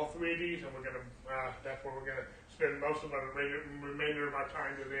look at all 3 of these, and we're going to, that's where we're going to spend most of the remainder of our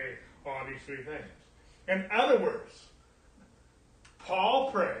time today on these 3 things. In other words,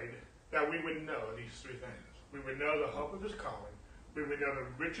 Paul prayed that we would know these 3 things. We would know the hope of his calling. we would know the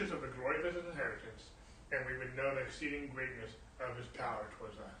riches of the glory of his inheritance, and we would know the exceeding greatness of his power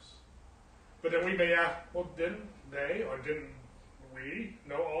towards us. But then we may ask, well, didn't they or didn't we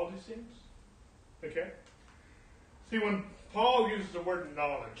know all these things? Okay? See, when Paul uses the word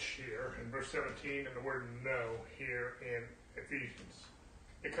knowledge here in verse 17 and the word know here in Ephesians,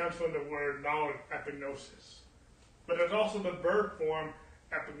 it comes from the word knowledge, epignosis. But there's also the verb form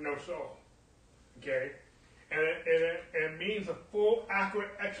epignoso. Okay? And it means a full,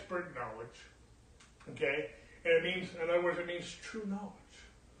 accurate, expert knowledge. Okay? And it means, in other words, it means true knowledge.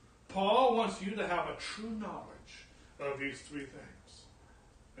 Paul wants you to have a true knowledge of these three things.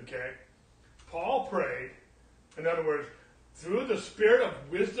 Okay? Paul prayed, in other words, through the spirit of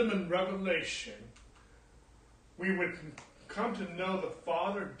wisdom and revelation, we would come to know the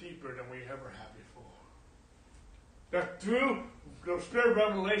Father deeper than we ever have before. That through the spirit of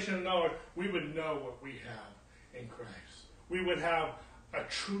revelation and knowledge, we would know what we have in Christ. We would have a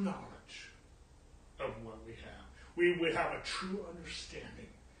true knowledge of what we have. We would have a true understanding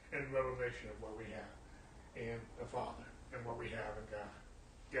and revelation of what we have in the Father and what we have in God.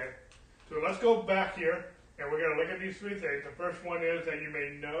 Okay? So let's go back here, and we're going to look at these three things. The first one is that you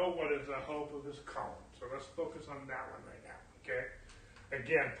may know what is the hope of his calling. So let's focus on that one right now. Okay?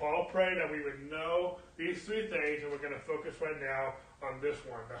 Again, Paul prayed that we would know these three things, and we're going to focus right now on this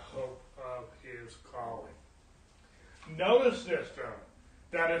one, the hope of his calling. Notice this, though,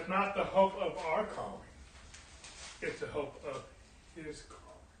 that it's not the hope of our calling. It's the hope of his calling.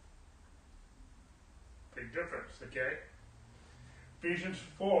 Big difference, okay? Ephesians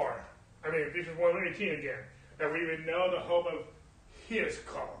 1:18 again, that we would know the hope of his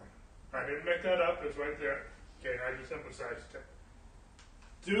calling. I didn't make that up, it's right there. Okay, I just emphasized it.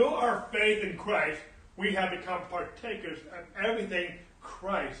 Through our faith in Christ, we have become partakers of everything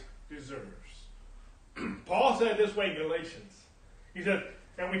Christ deserves. Paul said it this way in Galatians. He said,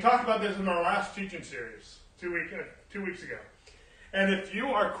 and we talked about this in our last teaching series, 2 weeks ago. And if you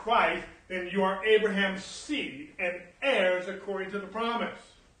are Christ, then you are Abraham's seed and heirs according to the promise.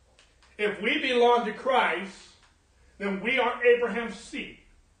 If we belong to Christ, then we are Abraham's seed.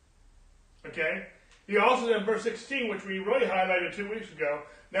 Okay? He also said in verse 16, which we really highlighted 2 weeks ago,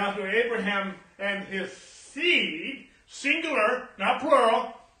 now to Abraham and his seed, singular, not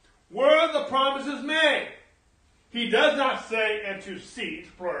plural, were the promises made. He does not say, and to seeds,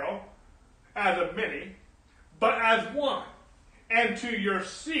 plural, as of many, but as one, and to your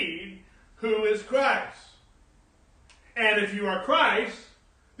seed, who is Christ. And if you are Christ,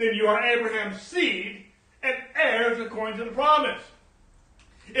 then you are Abraham's seed and heirs according to the promise.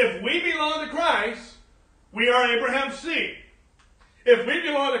 If we belong to Christ, we are Abraham's seed. If we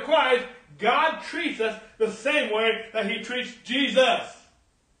belong to Christ, God treats us the same way that he treats Jesus.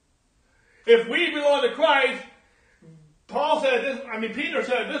 If we belong to Christ, Peter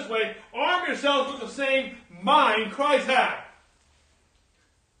said it this way, arm yourselves with the same mind Christ had.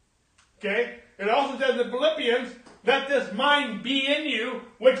 Okay? It also says in Philippians, let this mind be in you,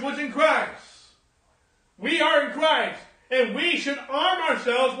 which was in Christ. We are in Christ, and we should arm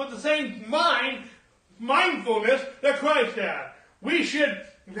ourselves with the same mindfulness that Christ had. We should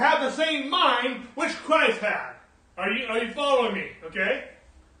have the same mind which Christ had. Are you following me? Okay?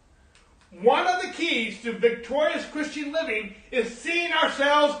 One of the keys to victorious Christian living is seeing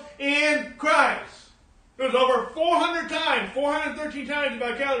ourselves in Christ. There's over 400 times, 413 times if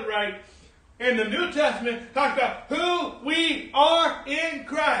I counted right, in the New Testament talks about who we are in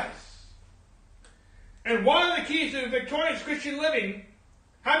Christ. And one of the keys to victorious Christian living,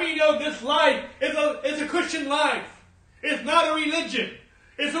 how many know this life is a Christian life? It's not a religion.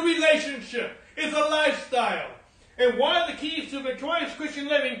 It's a relationship. It's a lifestyle. And one of the keys to victorious Christian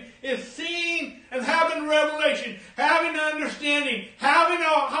living is seeing and having revelation, having an understanding, having the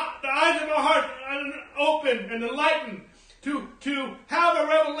eyes of our heart open and enlightened, to have a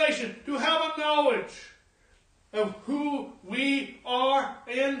revelation, to have a knowledge of who we are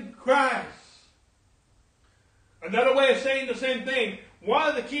in Christ. Another way of saying the same thing, one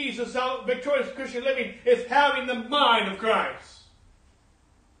of the keys to victorious Christian living is having the mind of Christ.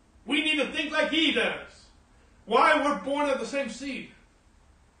 We need to think like he does. Why? We're born of the same seed.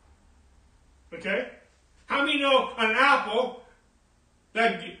 Okay? How many know an apple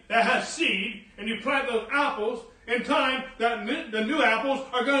that has seed, and you plant those apples, in time that the new apples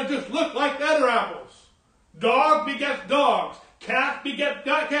are going to just look like the other apples? Dog begets dogs. Cat beget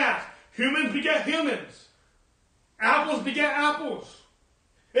cats. Humans beget humans. Apples beget apples.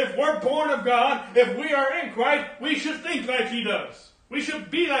 If we're born of God, if we are in Christ, we should think like he does. We should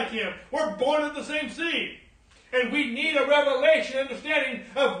be like him. We're born of the same seed. And we need a revelation, understanding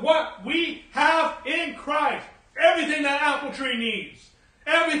of what we have in Christ. Everything that apple tree needs.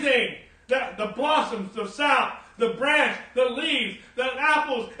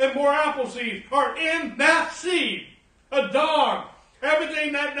 in that seed. A dog,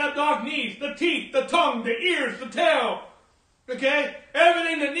 everything that dog needs, the teeth, the tongue, the ears, the tail, okay?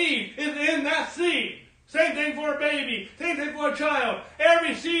 Everything that needs is in that seed. Same thing for a baby, same thing for a child.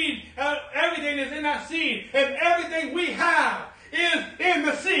 Every seed, everything is in that seed. And everything we have is in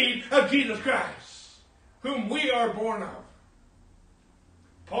the seed of Jesus Christ, whom we are born of.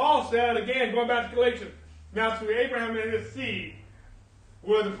 Paul said, again, going back to Galatians, now to Abraham and his seed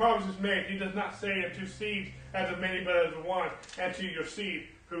were the promises made. He does not say unto seeds as of many, but as of one, and to your seed,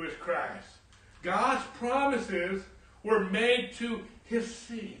 who is Christ. God's promises were made to his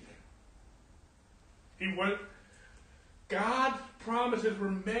seed. God's promises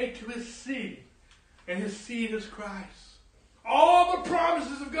were made to his seed, and his seed is Christ. All the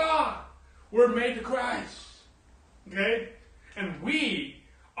promises of God were made to Christ. Okay? And we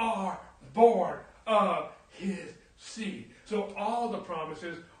are born of his seed. So all the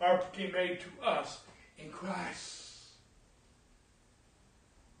promises are made to us in Christ.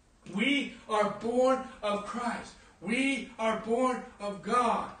 We are born of Christ. We are born of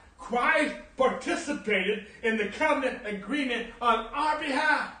God. Christ participated in the covenant agreement on our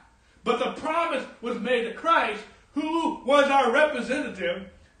behalf. But the promise was made to Christ, who was our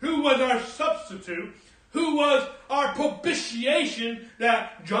representative, who was our substitute, who was our propitiation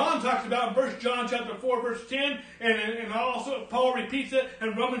that John talks about in 1 John chapter 4, verse 10, and also Paul repeats it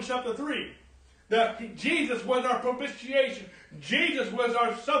in Romans chapter 3. That Jesus was our propitiation. Jesus was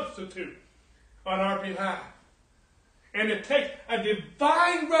our substitute on our behalf. And it takes a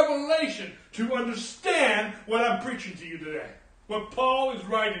divine revelation to understand what I'm preaching to you today. What Paul is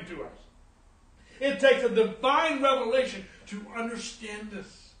writing to us. It takes a divine revelation to understand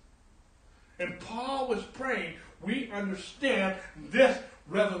this. And Paul was praying we understand this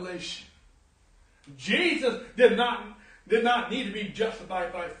revelation. Jesus did not need to be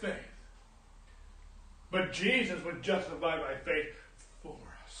justified by faith. But Jesus was justified by faith for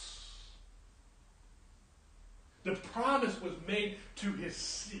us. The promise was made to his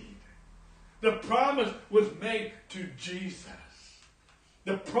seed. The promise was made to Jesus.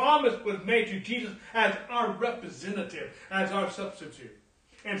 The promise was made to Jesus as our representative, as our substitute.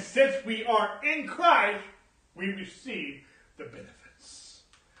 And since we are in Christ, we receive the benefits.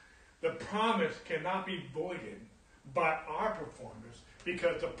 The promise cannot be voided by our performance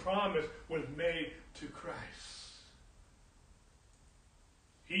because the promise was made to Christ.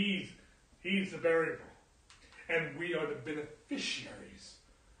 He's the variable. And we are the beneficiaries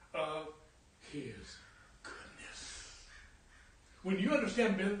of his goodness. When you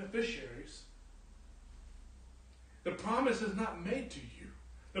understand beneficiaries, the promise is not made to you.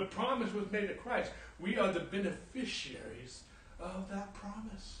 The promise was made to Christ. We are the beneficiaries of that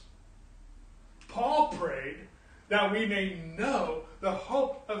promise. Paul prayed that we may know the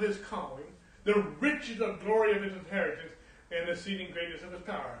hope of his calling, the riches of glory of his inheritance, and the exceeding greatness of his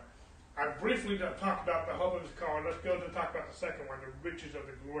power. I briefly talked about the hope of his calling. Let's go to talk about the second one, the riches of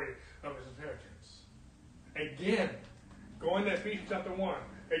the glory of his inheritance. Again, going to Ephesians chapter 1,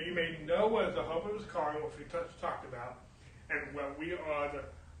 that you may know what is the hope of his calling, which we talked about, and what we are to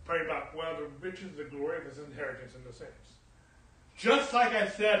pray about, well, the riches of the glory of his inheritance in the saints. Just like I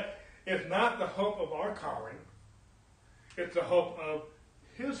said, it's not the hope of our calling, it's the hope of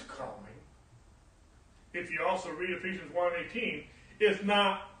his calling. If you also read Ephesians 1:18, it's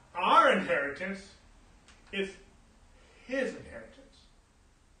not our inheritance, it's his inheritance.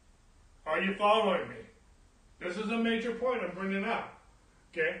 Are you following me? This is a major point I'm bringing up.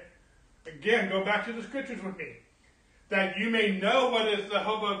 Okay? Again, go back to the scriptures with me. That you may know what is the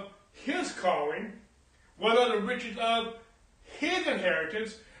hope of his calling, what are the riches of his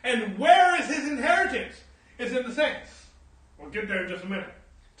inheritance, and where is his inheritance? It's in the saints. We'll get there in just a minute.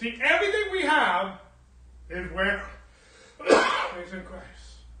 See, everything we have is where? It's in Christ.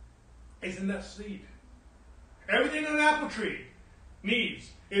 It's in that seed. Everything an apple tree needs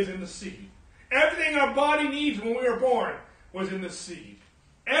is in the seed. Everything our body needs when we were born was in the seed.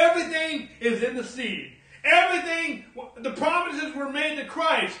 Everything is in the seed. Everything, the promises were made to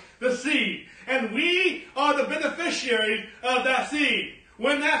Christ, the seed. And we are the beneficiaries of that seed.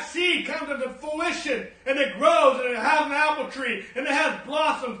 When that seed comes into fruition and it grows and it has an apple tree and it has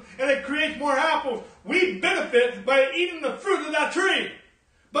blossoms and it creates more apples, we benefit by eating the fruit of that tree.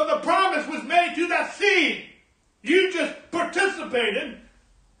 But the promise was made to that seed. You just participated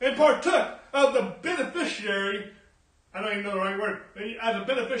and partook of the beneficiary, I don't even know the right word, as a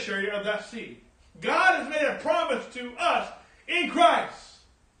beneficiary of that seed. God has made a promise to us in Christ.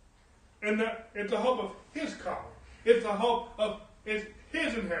 And it's the hope of his calling. It's the hope of his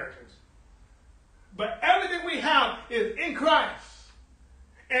inheritance. But everything we have is in Christ.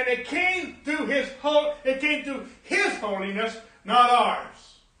 And it came through His holiness, not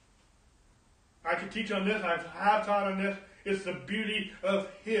ours. I could teach on this. I have taught on this. It's the beauty of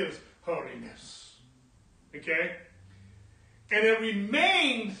His holiness. Okay? And it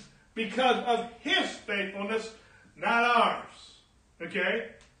remains because of His faithfulness, not ours. Okay?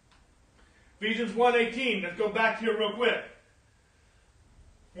 Ephesians 1:18. Let's go back here real quick.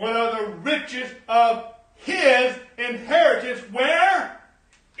 What are the riches of His inheritance? Where?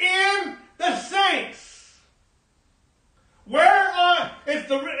 In the saints.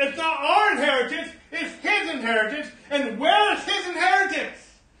 It's not our inheritance, it's His inheritance. And where is His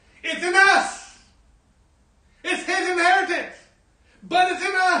inheritance? It's in us. It's His inheritance. But it's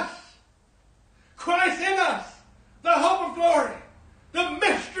in us. Christ in us. The hope of glory. The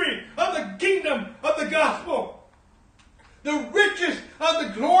mystery of the kingdom of the gospel. The riches of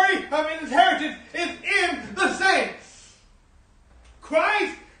the glory of His inheritance is in the saints.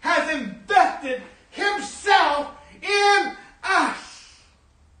 Christ has invested Himself in us.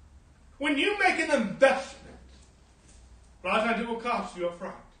 When you make an investment, a lot of times it will cost you up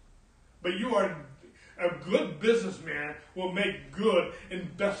front. But you are a good businessman will make good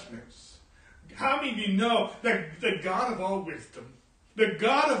investments. How many of you know that the God of all wisdom, the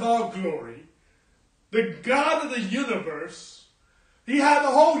God of all glory, the God of the universe, He had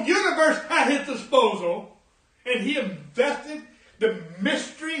the whole universe at His disposal, and He invested the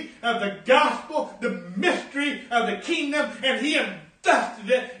mystery of the gospel, the mystery of the kingdom, and He invested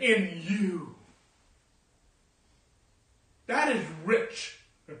it in you. That is rich.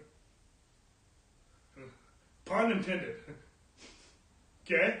 Pun intended.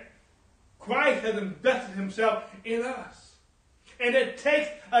 Okay? Christ has invested Himself in us. And it takes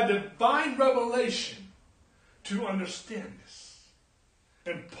a divine revelation to understand this.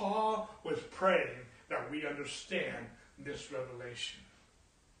 And Paul was praying that we understand this revelation.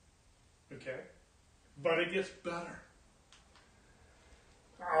 Okay? But it gets better.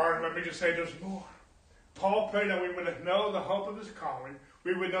 Or let me just say there's more. Paul prayed that we would know the hope of His calling,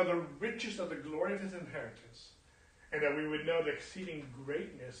 we would know the riches of the glory of His inheritance, and that we would know the exceeding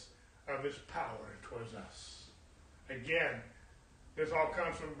greatness of His power towards us. Again, this all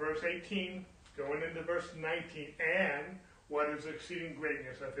comes from verse 18, going into verse 19, and what is the exceeding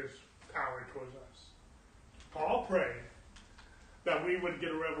greatness of His power towards us. Paul prayed that we would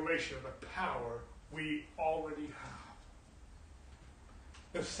get a revelation of the power we already have.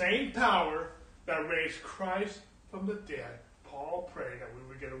 The same power that raised Christ from the dead, Paul prayed that we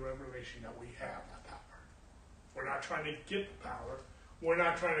would get a revelation that we have that power. We're not trying to get the power. We're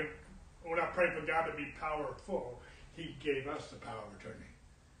not praying for God to be powerful. He gave us the power of attorney.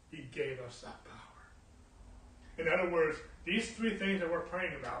 He gave us that power. In other words, these three things that we're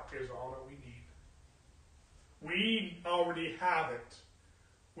praying about is all that we need. We already have it.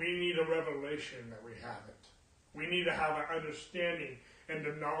 We need a revelation that we have it. We need to have an understanding and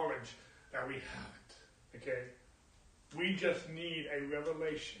the knowledge that we have it. Okay? We just need a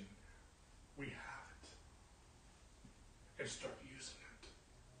revelation. We have it. And start using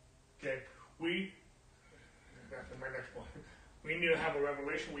it. Okay? That's my next point. We need to have a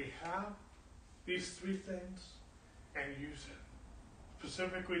revelation. We have these three things and use it.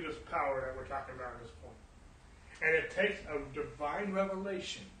 Specifically this power that we're talking about at this point. And it takes a divine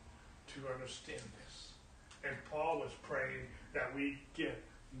revelation to understand this. And Paul was praying that we get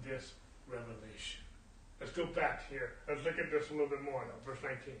this revelation. Let's go back here. Let's look at this a little bit more now. Verse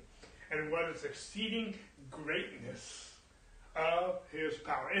 19. And what is exceeding greatness of His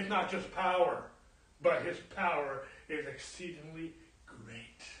power. It's not just power, but His power is exceedingly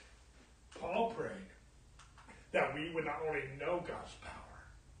great. Paul prayed that we would not only know God's power,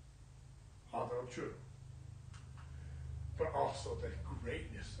 although true, but also the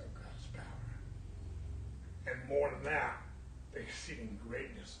greatness of God's power. And more than that, the exceeding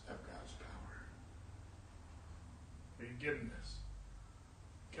greatness of God's power. Are you getting this?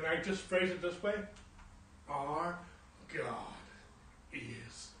 Can I just phrase it this way? Our God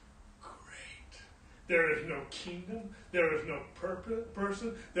is great. There is no kingdom. There is no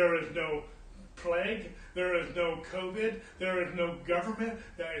person. There is no plague. There is no COVID. There is no government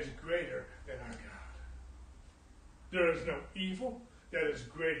that is greater than our God. There is no evil that is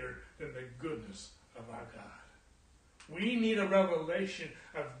greater than the goodness of our God. We need a revelation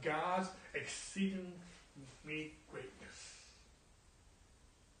of God's exceedingly greatness.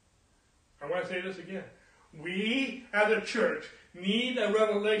 I want to say this again. We, as a church, need a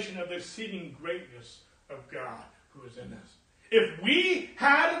revelation of the exceeding greatness of God who is in us. If we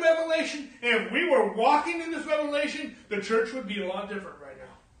had a revelation, and if we were walking in this revelation, the church would be a lot different right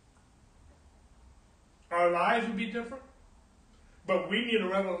now. Our lives would be different. But we need a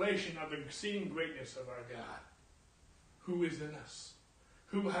revelation of the exceeding greatness of our God, who is in us,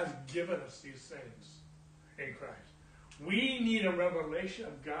 who has given us these things in Christ. We need a revelation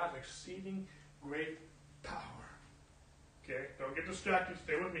of God's exceeding great power. Okay? Don't get distracted.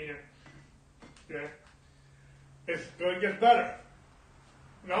 Stay with me here. Okay? It's going to get better.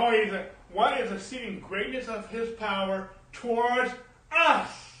 Not only is it, what is the exceeding greatness of his power towards us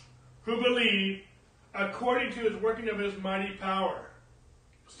who believe according to his working of his mighty power.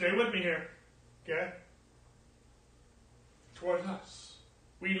 Stay with me here. Okay? Towards us.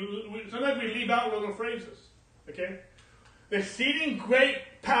 Sometimes we leave out little phrases. Okay? The exceeding great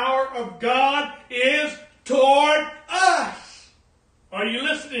power of God is toward us. Are you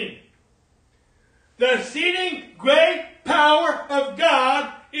listening? The exceeding great power of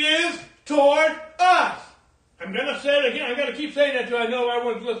God is toward us. I'm going to say it again. I'm going to keep saying that until I know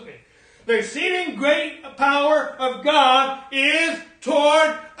everyone's listening. The exceeding great power of God is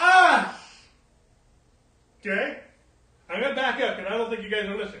toward us. Okay? I'm going to back up because I don't think you guys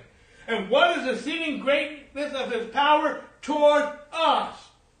are listening. And what is the exceeding greatness of his power toward us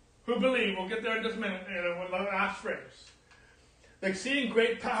who believe? We'll get there in just a minute. And the last phrase. The exceeding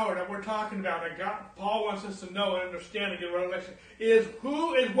great power that we're talking about, that God, Paul wants us to know and understand and get a revelation, is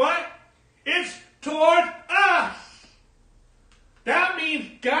who is what? It's toward us. That means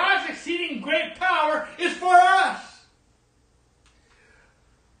God's exceeding great power is for us.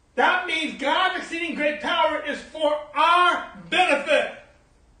 That means God's exceeding great power is for our benefit.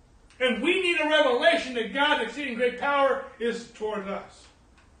 And we need a revelation that God's exceeding great power is towards us.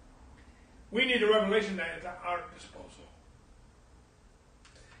 We need a revelation that is at our disposal.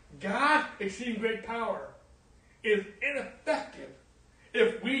 God's exceeding great power is ineffective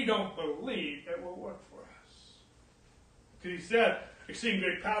if we don't believe it will work for us. Because he said, exceeding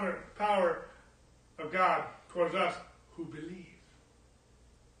great power of God towards us who believe.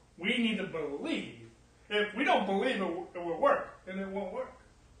 We need to believe. If we don't believe it will work, then it won't work.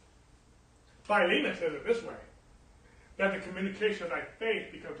 Philemon says it this way, that the communication of thy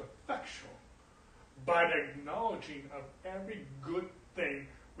faith becomes effectual by the acknowledging of every good thing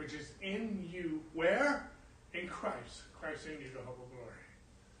which is in you, where? In Christ. Christ in you, the hope of glory.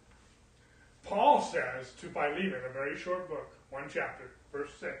 Paul says to Philemon, a very short book, 1 chapter, verse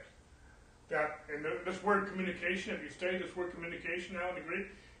 6, that in this word communication, if you study this word communication now in the Greek,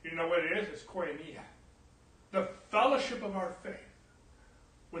 you know what it is? It's koinonia. The fellowship of our faith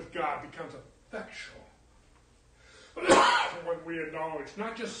with God becomes effectual when we acknowledge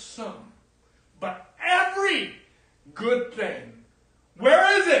not just some, but every good thing.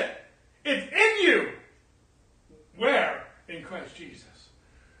 Where is it? It's in you. Where? In Christ Jesus.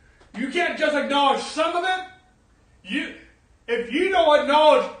 You can't just acknowledge some of it. If you don't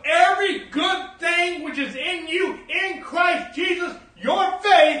acknowledge every good thing which is in you in Christ Jesus, your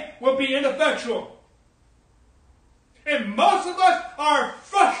faith will be ineffectual. And most of us are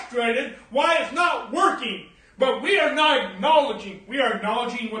frustrated why it's not working. But we are not acknowledging. We are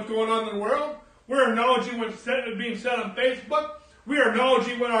acknowledging what's going on in the world. We're acknowledging what's being said on Facebook. We are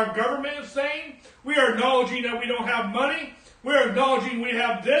acknowledging what our government is saying. We are acknowledging that we don't have money. We are acknowledging we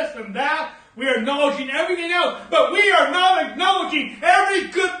have this and that. We are acknowledging everything else. But we are not acknowledging every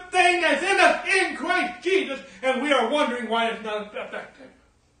good thing that's in us in Christ Jesus. And we are wondering why it's not effective.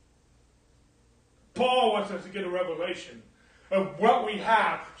 Paul wants us to get a revelation of what we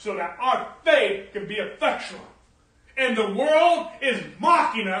have so that our faith can be effectual. And the world is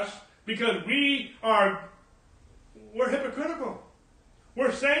mocking us because we're hypocritical.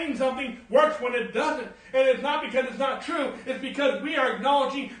 We're saying something works when it doesn't. And it's not because it's not true. It's because we are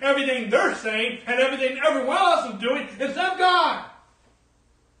acknowledging everything they're saying and everything everyone else is doing instead of God.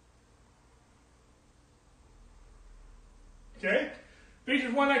 Okay?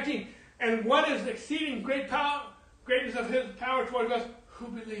 Ephesians 1:19. And what is the exceeding greatness of his power towards us who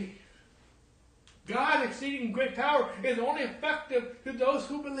believe? God's exceeding great power is only effective to those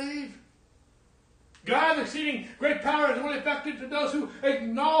who believe. God's exceeding great power is only effective to those who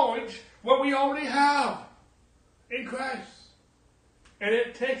acknowledge what we already have in Christ. And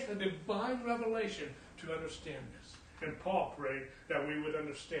it takes a divine revelation to understand this. And Paul prayed that we would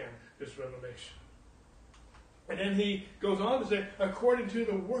understand this revelation. And then he goes on to say, according to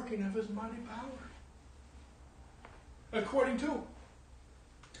the working of his mighty power. According to,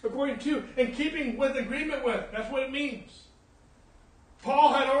 in keeping with, agreement with. That's what it means.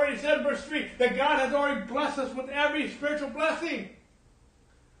 Paul had already said in verse 3 that God has already blessed us with every spiritual blessing.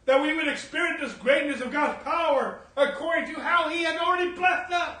 That we would experience this greatness of God's power according to how he had already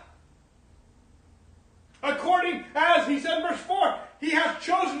blessed us. According as he said in verse 4, he has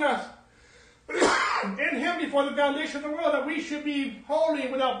chosen us in him before the foundation of the world, that we should be holy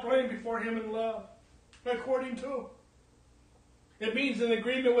and without blame before him in love, according to. It means in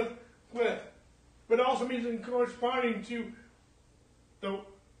agreement with, but also means in corresponding to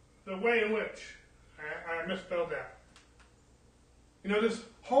the way in which. I misspelled that. You know, this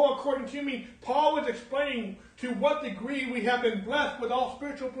whole according to me, Paul was explaining to what degree we have been blessed with all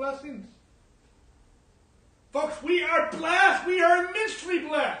spiritual blessings. Folks, we are blessed. We are immensely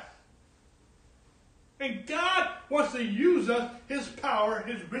blessed. And God wants to use us, his power,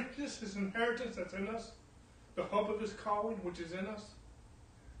 his richness, his inheritance that's in us, the hope of his calling which is in us,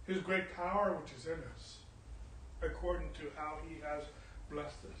 his great power which is in us, according to how he has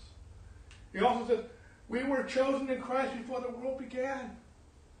blessed us. He also says, we were chosen in Christ before the world began.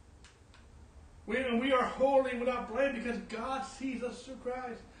 We are holy without blame because God sees us through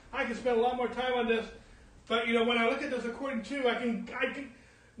Christ. I can spend a lot more time on this, but you know, when I look at this according to,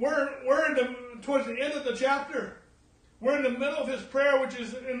 we're towards the end of the chapter. We're in the middle of his prayer, which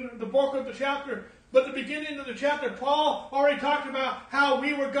is in the bulk of the chapter. But the beginning of the chapter, Paul already talked about how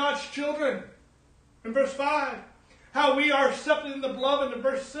we were God's children in verse 5. How we are accepted in the beloved in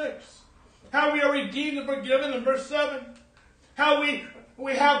verse 6. How we are redeemed and forgiven in verse 7. How we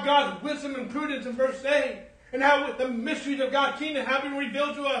have God's wisdom and prudence in verse 8. And how the mysteries of God's kingdom have been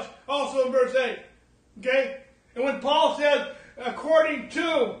revealed to us also in verse 8. Okay? And when Paul says, according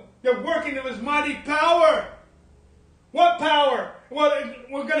to the working of his mighty power. What power? Well,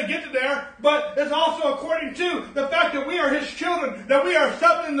 we're going to get to there, but it's also according to the fact that we are his children, that we are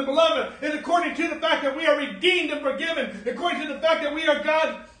accepted in the beloved. It's according to the fact that we are redeemed and forgiven. According to the fact that we are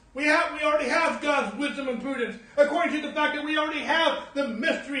God. We already have God's wisdom and prudence. According to the fact that we already have the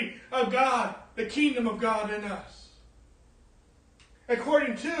mystery of God, the kingdom of God in us.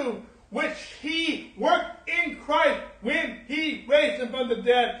 According to which he worked in Christ when he raised him from the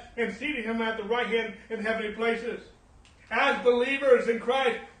dead and seated him at the right hand in heavenly places. As believers in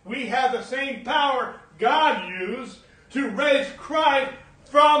Christ, we have the same power God used to raise Christ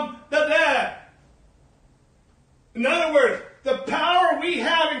from the dead. In other words, the power we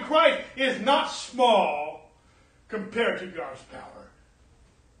have in Christ is not small compared to God's power.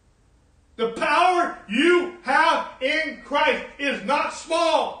 The power you have in Christ is not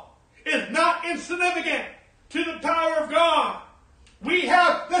small. It's not insignificant to the power of God. We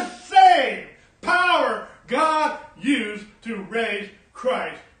have the same power God used to raise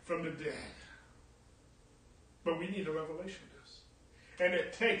Christ from the dead. But we need a revelation of this. And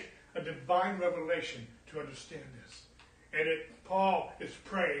it takes a divine revelation to understand this. And Paul is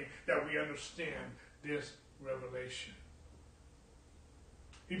praying that we understand this revelation.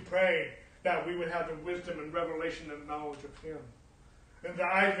 He prayed that we would have the wisdom and revelation and knowledge of him. And the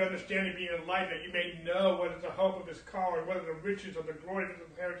eyes of understanding being enlightened, that you may know what is the hope of his calling, what are the riches of the glory of his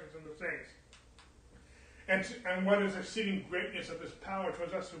inheritance in the saints. And what is the exceeding greatness of his power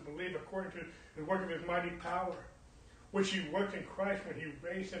towards us who believe, according to the work of his mighty power, which he worked in Christ when he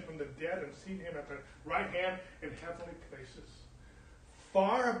raised him from the dead and seated him at the right hand in heavenly places,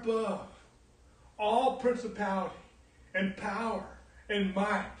 far above all principality and power and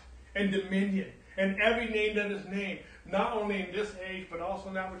might and dominion and every name that is named, not only in this age but also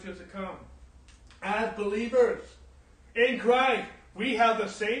in that which is to come. As believers in Christ, we have the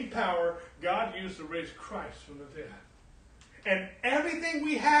same power God used to raise Christ from the dead. And everything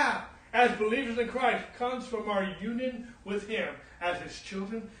we have as believers in Christ comes from our union with him as his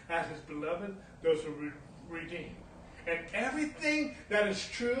children, as his beloved, those who are redeemed. And everything that is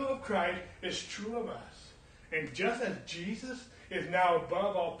true of Christ is true of us. And just as Jesus is now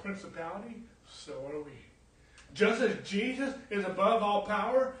above all principality, so are we. Just as Jesus is above all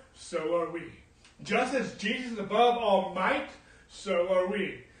power, so are we. Just as Jesus is above all might, so are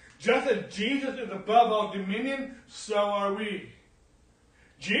we. Just as Jesus is above all dominion, so are we.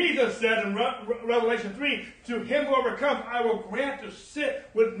 Jesus said in Revelation 3, to him who overcomes, I will grant to sit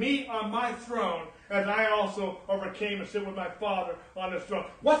with me on my throne, as I also overcame and sit with my Father on his throne.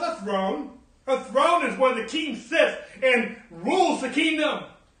 What's a throne? A throne is where the king sits and rules the kingdom.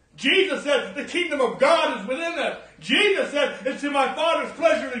 Jesus said the kingdom of God is within us. Jesus said it's to my Father's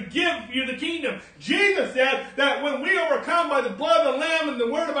pleasure to give you the kingdom. Jesus said that when we overcome by the blood of the Lamb and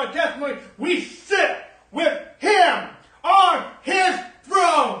the word of our testimony, we sit with him on his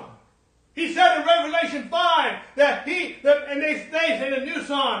throne. He said in Revelation 5 and they say in a new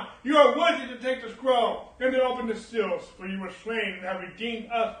song, you are worthy to take the scroll and to open the seals, for you were slain and have redeemed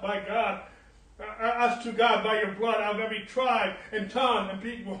us by God. Us to God by your blood out of every tribe and tongue and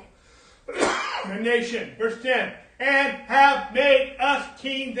people and nation. Verse 10, and have made us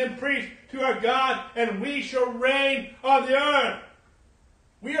kings and priests to our God, and we shall reign on the earth.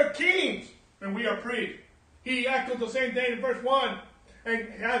 We are kings. and we are priests. He echoed the same thing in verse 1. And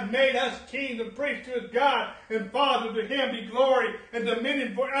has made us kings and priests to his God and Father. To him be glory and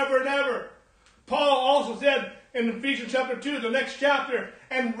dominion forever and ever. Paul also said in Ephesians chapter 2, the next chapter,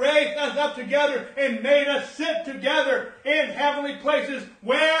 and raised us up together and made us sit together in heavenly places.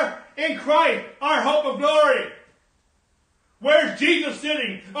 Where? In Christ, our hope of glory. Where's Jesus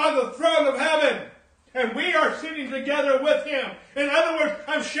sitting? On the throne of heaven. And we are sitting together with him. In other words,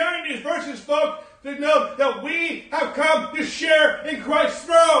 I'm sharing these verses, folks, to know that we have come to share in Christ's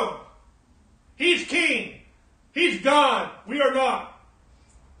throne. He's king. He's God. We are not.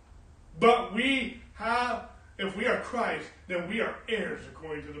 But we have, if we are Christ, then we are heirs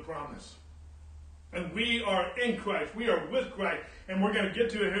according to the promise. And we are in Christ. We are with Christ. And we're going to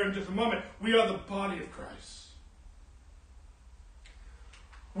get to it here in just a moment. We are the body of Christ.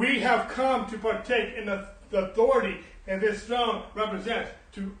 We have come to partake in the authority and this throne represents,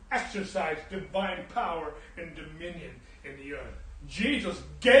 to exercise divine power and dominion in the earth. Jesus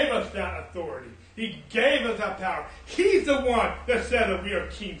gave us that authority. He gave us that power. He's the one that said that we are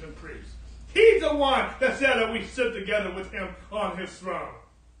kings and priests. He's the one that said that we sit together with him on his throne.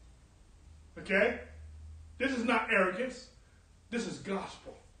 Okay? This is not arrogance. This is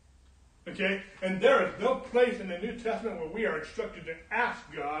gospel. Okay? And there is no place in the New Testament where we are instructed to ask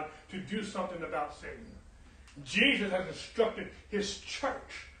God to do something about Satan. Jesus has instructed his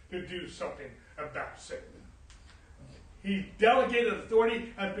church to do something about Satan. He delegated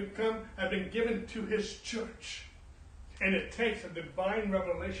authority has been given to his church. And it takes a divine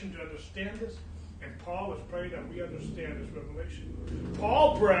revelation to understand this. And Paul was praying that we understand this revelation.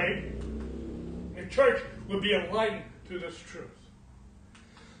 Paul prayed the church would be enlightened to this truth.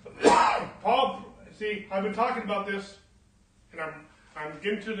 Paul, see, I've been talking about this, and I'm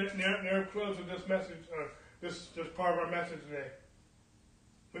getting to the near close of this message, this part of our message today.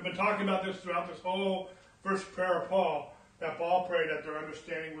 We've been talking about this throughout this whole first prayer of Paul, that Paul prayed that their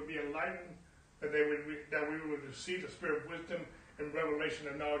understanding would be enlightened, that we would receive the spirit of wisdom and revelation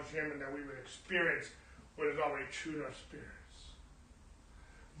and knowledge of him, and that we would experience what is already true in our spirits.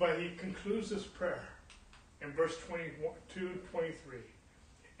 But he concludes this prayer in verse 22, 23.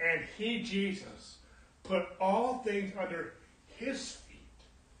 And he, Jesus, put all things under his feet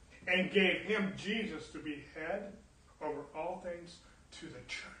and gave him, Jesus, to be head over all things to the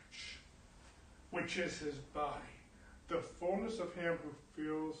church, which is his body, the fullness of him who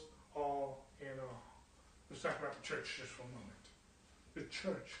fills all in all. Let's talk about the church just for a moment. The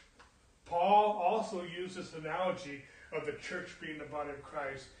church. Paul also used this analogy of the church being the body of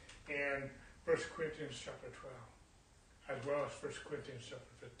Christ in 1 Corinthians chapter 12, as well as 1 Corinthians chapter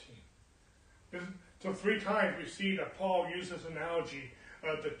 15. So 3 times we see that Paul used this analogy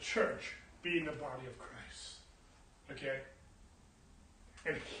of the church being the body of Christ. Okay?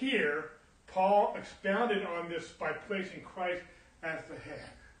 And here, Paul expounded on this by placing Christ as the head.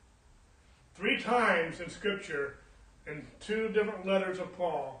 3 times in Scripture, in 2 different letters of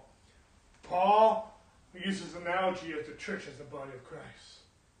Paul, Paul uses analogy of the church as the body of Christ.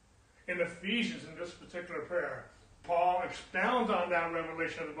 In Ephesians, in this particular prayer, Paul expounds on that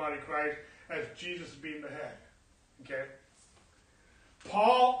revelation of the body of Christ as Jesus being the head. Okay?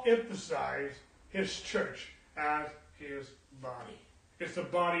 Paul emphasized his church as his body. It's the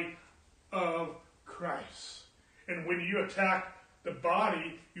body of Christ. And when you attack the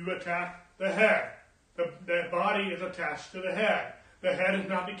body, you attack the head. The body is attached to the head. The head is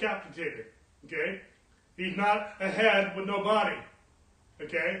not decapitated. Okay? He's not a head with no body.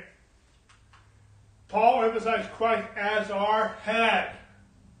 Okay? Paul emphasized Christ as our head.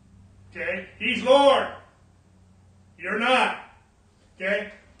 Okay? He's Lord. You're not.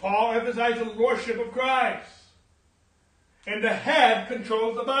 Okay? Paul emphasized the lordship of Christ. And the head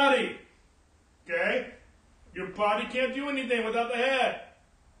controls the body. Okay? Your body can't do anything without the head.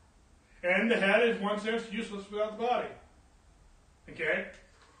 And the head is, in one sense, useless without the body. Okay?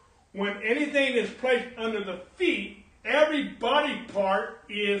 When anything is placed under the feet, every body part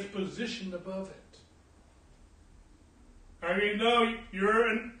is positioned above it. I mean, no, your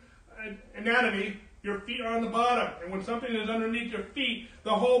anatomy, your feet are on the bottom. And when something is underneath your feet,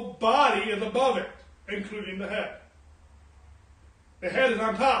 the whole body is above it, including the head. The head is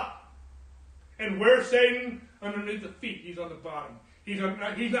on top. And where's Satan? Underneath the feet. He's on the bottom. He's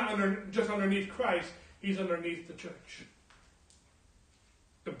not just underneath Christ. He's underneath the church.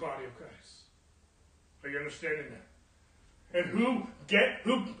 The body of Christ. Are you understanding that? And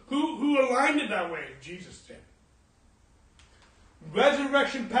who aligned it that way? Jesus did.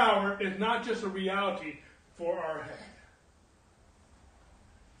 Resurrection power is not just a reality for our head,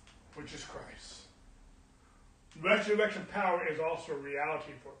 which is Christ. Resurrection power is also a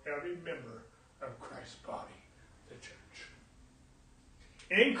reality for every member of Christ's body, the church.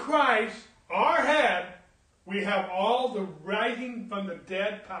 In Christ, our head, we have all the rising from the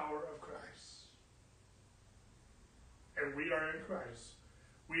dead power of Christ. And we are in Christ.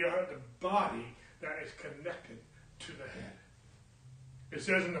 We are the body that is connected to the head. It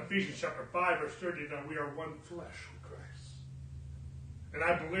says in Ephesians chapter 5, verse 30, that we are one flesh with Christ. And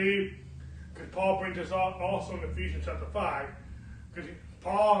I believe, because Paul brings this up also in Ephesians chapter 5, because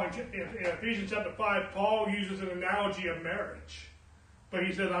Paul, in Ephesians chapter 5, Paul uses an analogy of marriage. But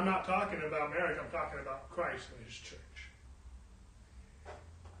he says, I'm not talking about marriage, I'm talking about Christ and his church.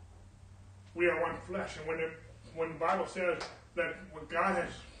 We are one flesh. And when the Bible says that what God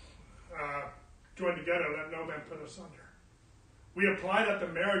has joined together, let no man put asunder. We apply that to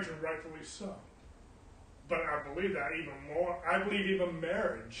marriage, and rightfully so. But I believe that even more. I believe even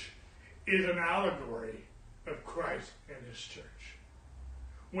marriage is an allegory of Christ and his church.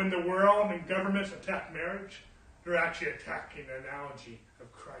 When the world and governments attack marriage, they're actually attacking the analogy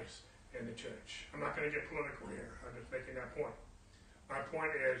of Christ and the church. I'm not going to get political here. I'm just making that point. My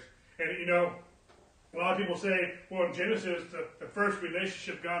point is, and you know, a lot of people say, well, in Genesis, the first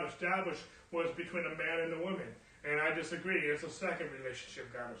relationship God established was between a man and a woman. And I disagree. It's the second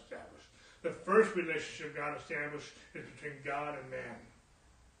relationship God established. The first relationship God established is between God and man.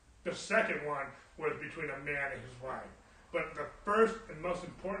 The second one was between a man and his wife. But the first and most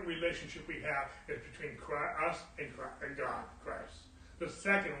important relationship we have is between us and God, Christ. The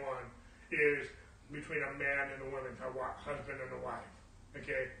second one is between a man and a woman, a husband and a wife.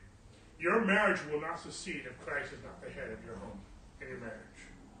 Okay? Your marriage will not succeed if Christ is not the head of your home in your marriage.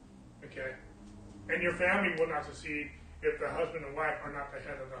 Okay? And your family will not succeed if the husband and wife are not the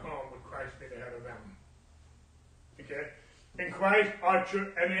head of the home, with Christ being the head of them. Okay? In Christ, our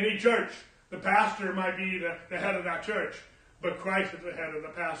church, and any church, the pastor might be the head of that church, but Christ is the head of the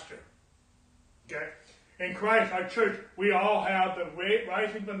pastor. Okay? In Christ, our church, we all have the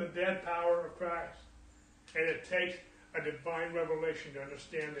rising from the dead power of Christ. And it takes a divine revelation to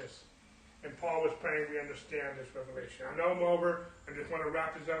understand this. And Paul was praying we understand this revelation. I know I'm over. I just want to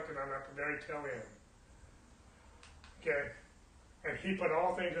wrap this up because I'm at the very tail end. Okay? And he put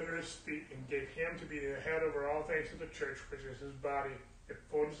all things under his feet and gave him to be the head over all things of the church, which is his body, the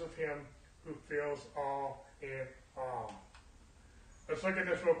fullness of him who fills all in all. Let's look at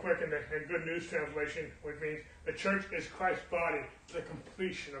this real quick in the Good News Translation, which means the church is Christ's body, the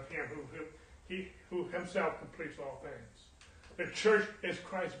completion of him who himself completes all things. The church is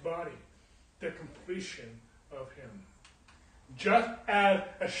Christ's body, the completion of him. Just as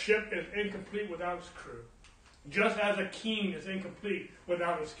a ship is incomplete without its crew, just as a king is incomplete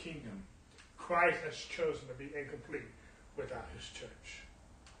without his kingdom, Christ has chosen to be incomplete without his church.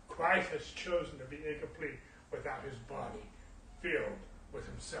 Christ has chosen to be incomplete without his body, filled with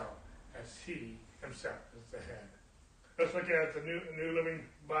himself, as he himself is the head. Let's look at the New Living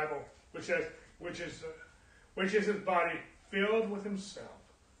Bible, which is his body filled with himself,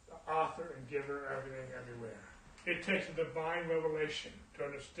 the author and giver of everything everywhere. It takes a divine revelation to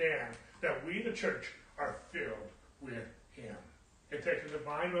understand that we, the church, are filled with him. It takes a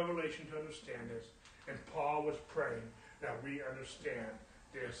divine revelation to understand this, and Paul was praying that we understand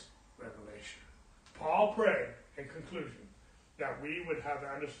this revelation. Paul prayed, in conclusion, that we would have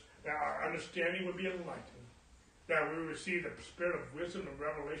that our understanding would be enlightened, that we would receive the spirit of wisdom and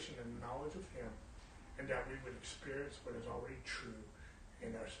revelation and knowledge of him, and that we would experience what is already true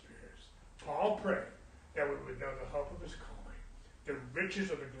in our spirits. Paul prayed that we would know the hope of his calling, the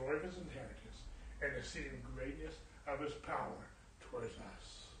riches of the glory of his inheritance, and the exceeding greatness of his power towards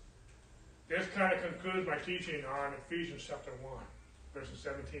us. This kind of concludes my teaching on Ephesians chapter 1, verses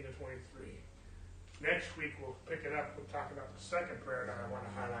 17 to 23. Next week we'll pick it up. We'll talk about the second prayer that I want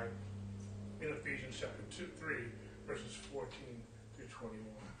to highlight in Ephesians chapter 3, verses 14 through 21.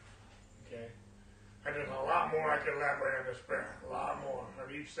 Okay? And there's a lot more I can elaborate on this prayer. A lot more. On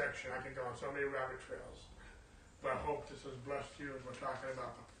each section I can go on so many rabbit trails. But I hope this has blessed you as we're talking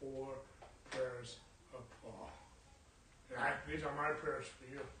about the 4 prayers of Paul. And these are my prayers for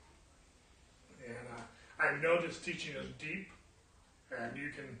you. And I know this teaching is deep. And you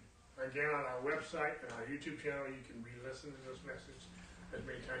can, again, on our website and our YouTube channel, you can re-listen to this message as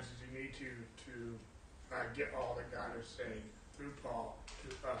many times as you need to get all that God is saying through Paul to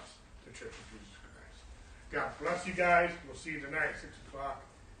us, the Church of Jesus Christ. God bless you guys. We'll see you tonight at 6 o'clock.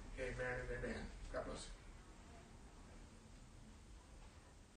 Amen.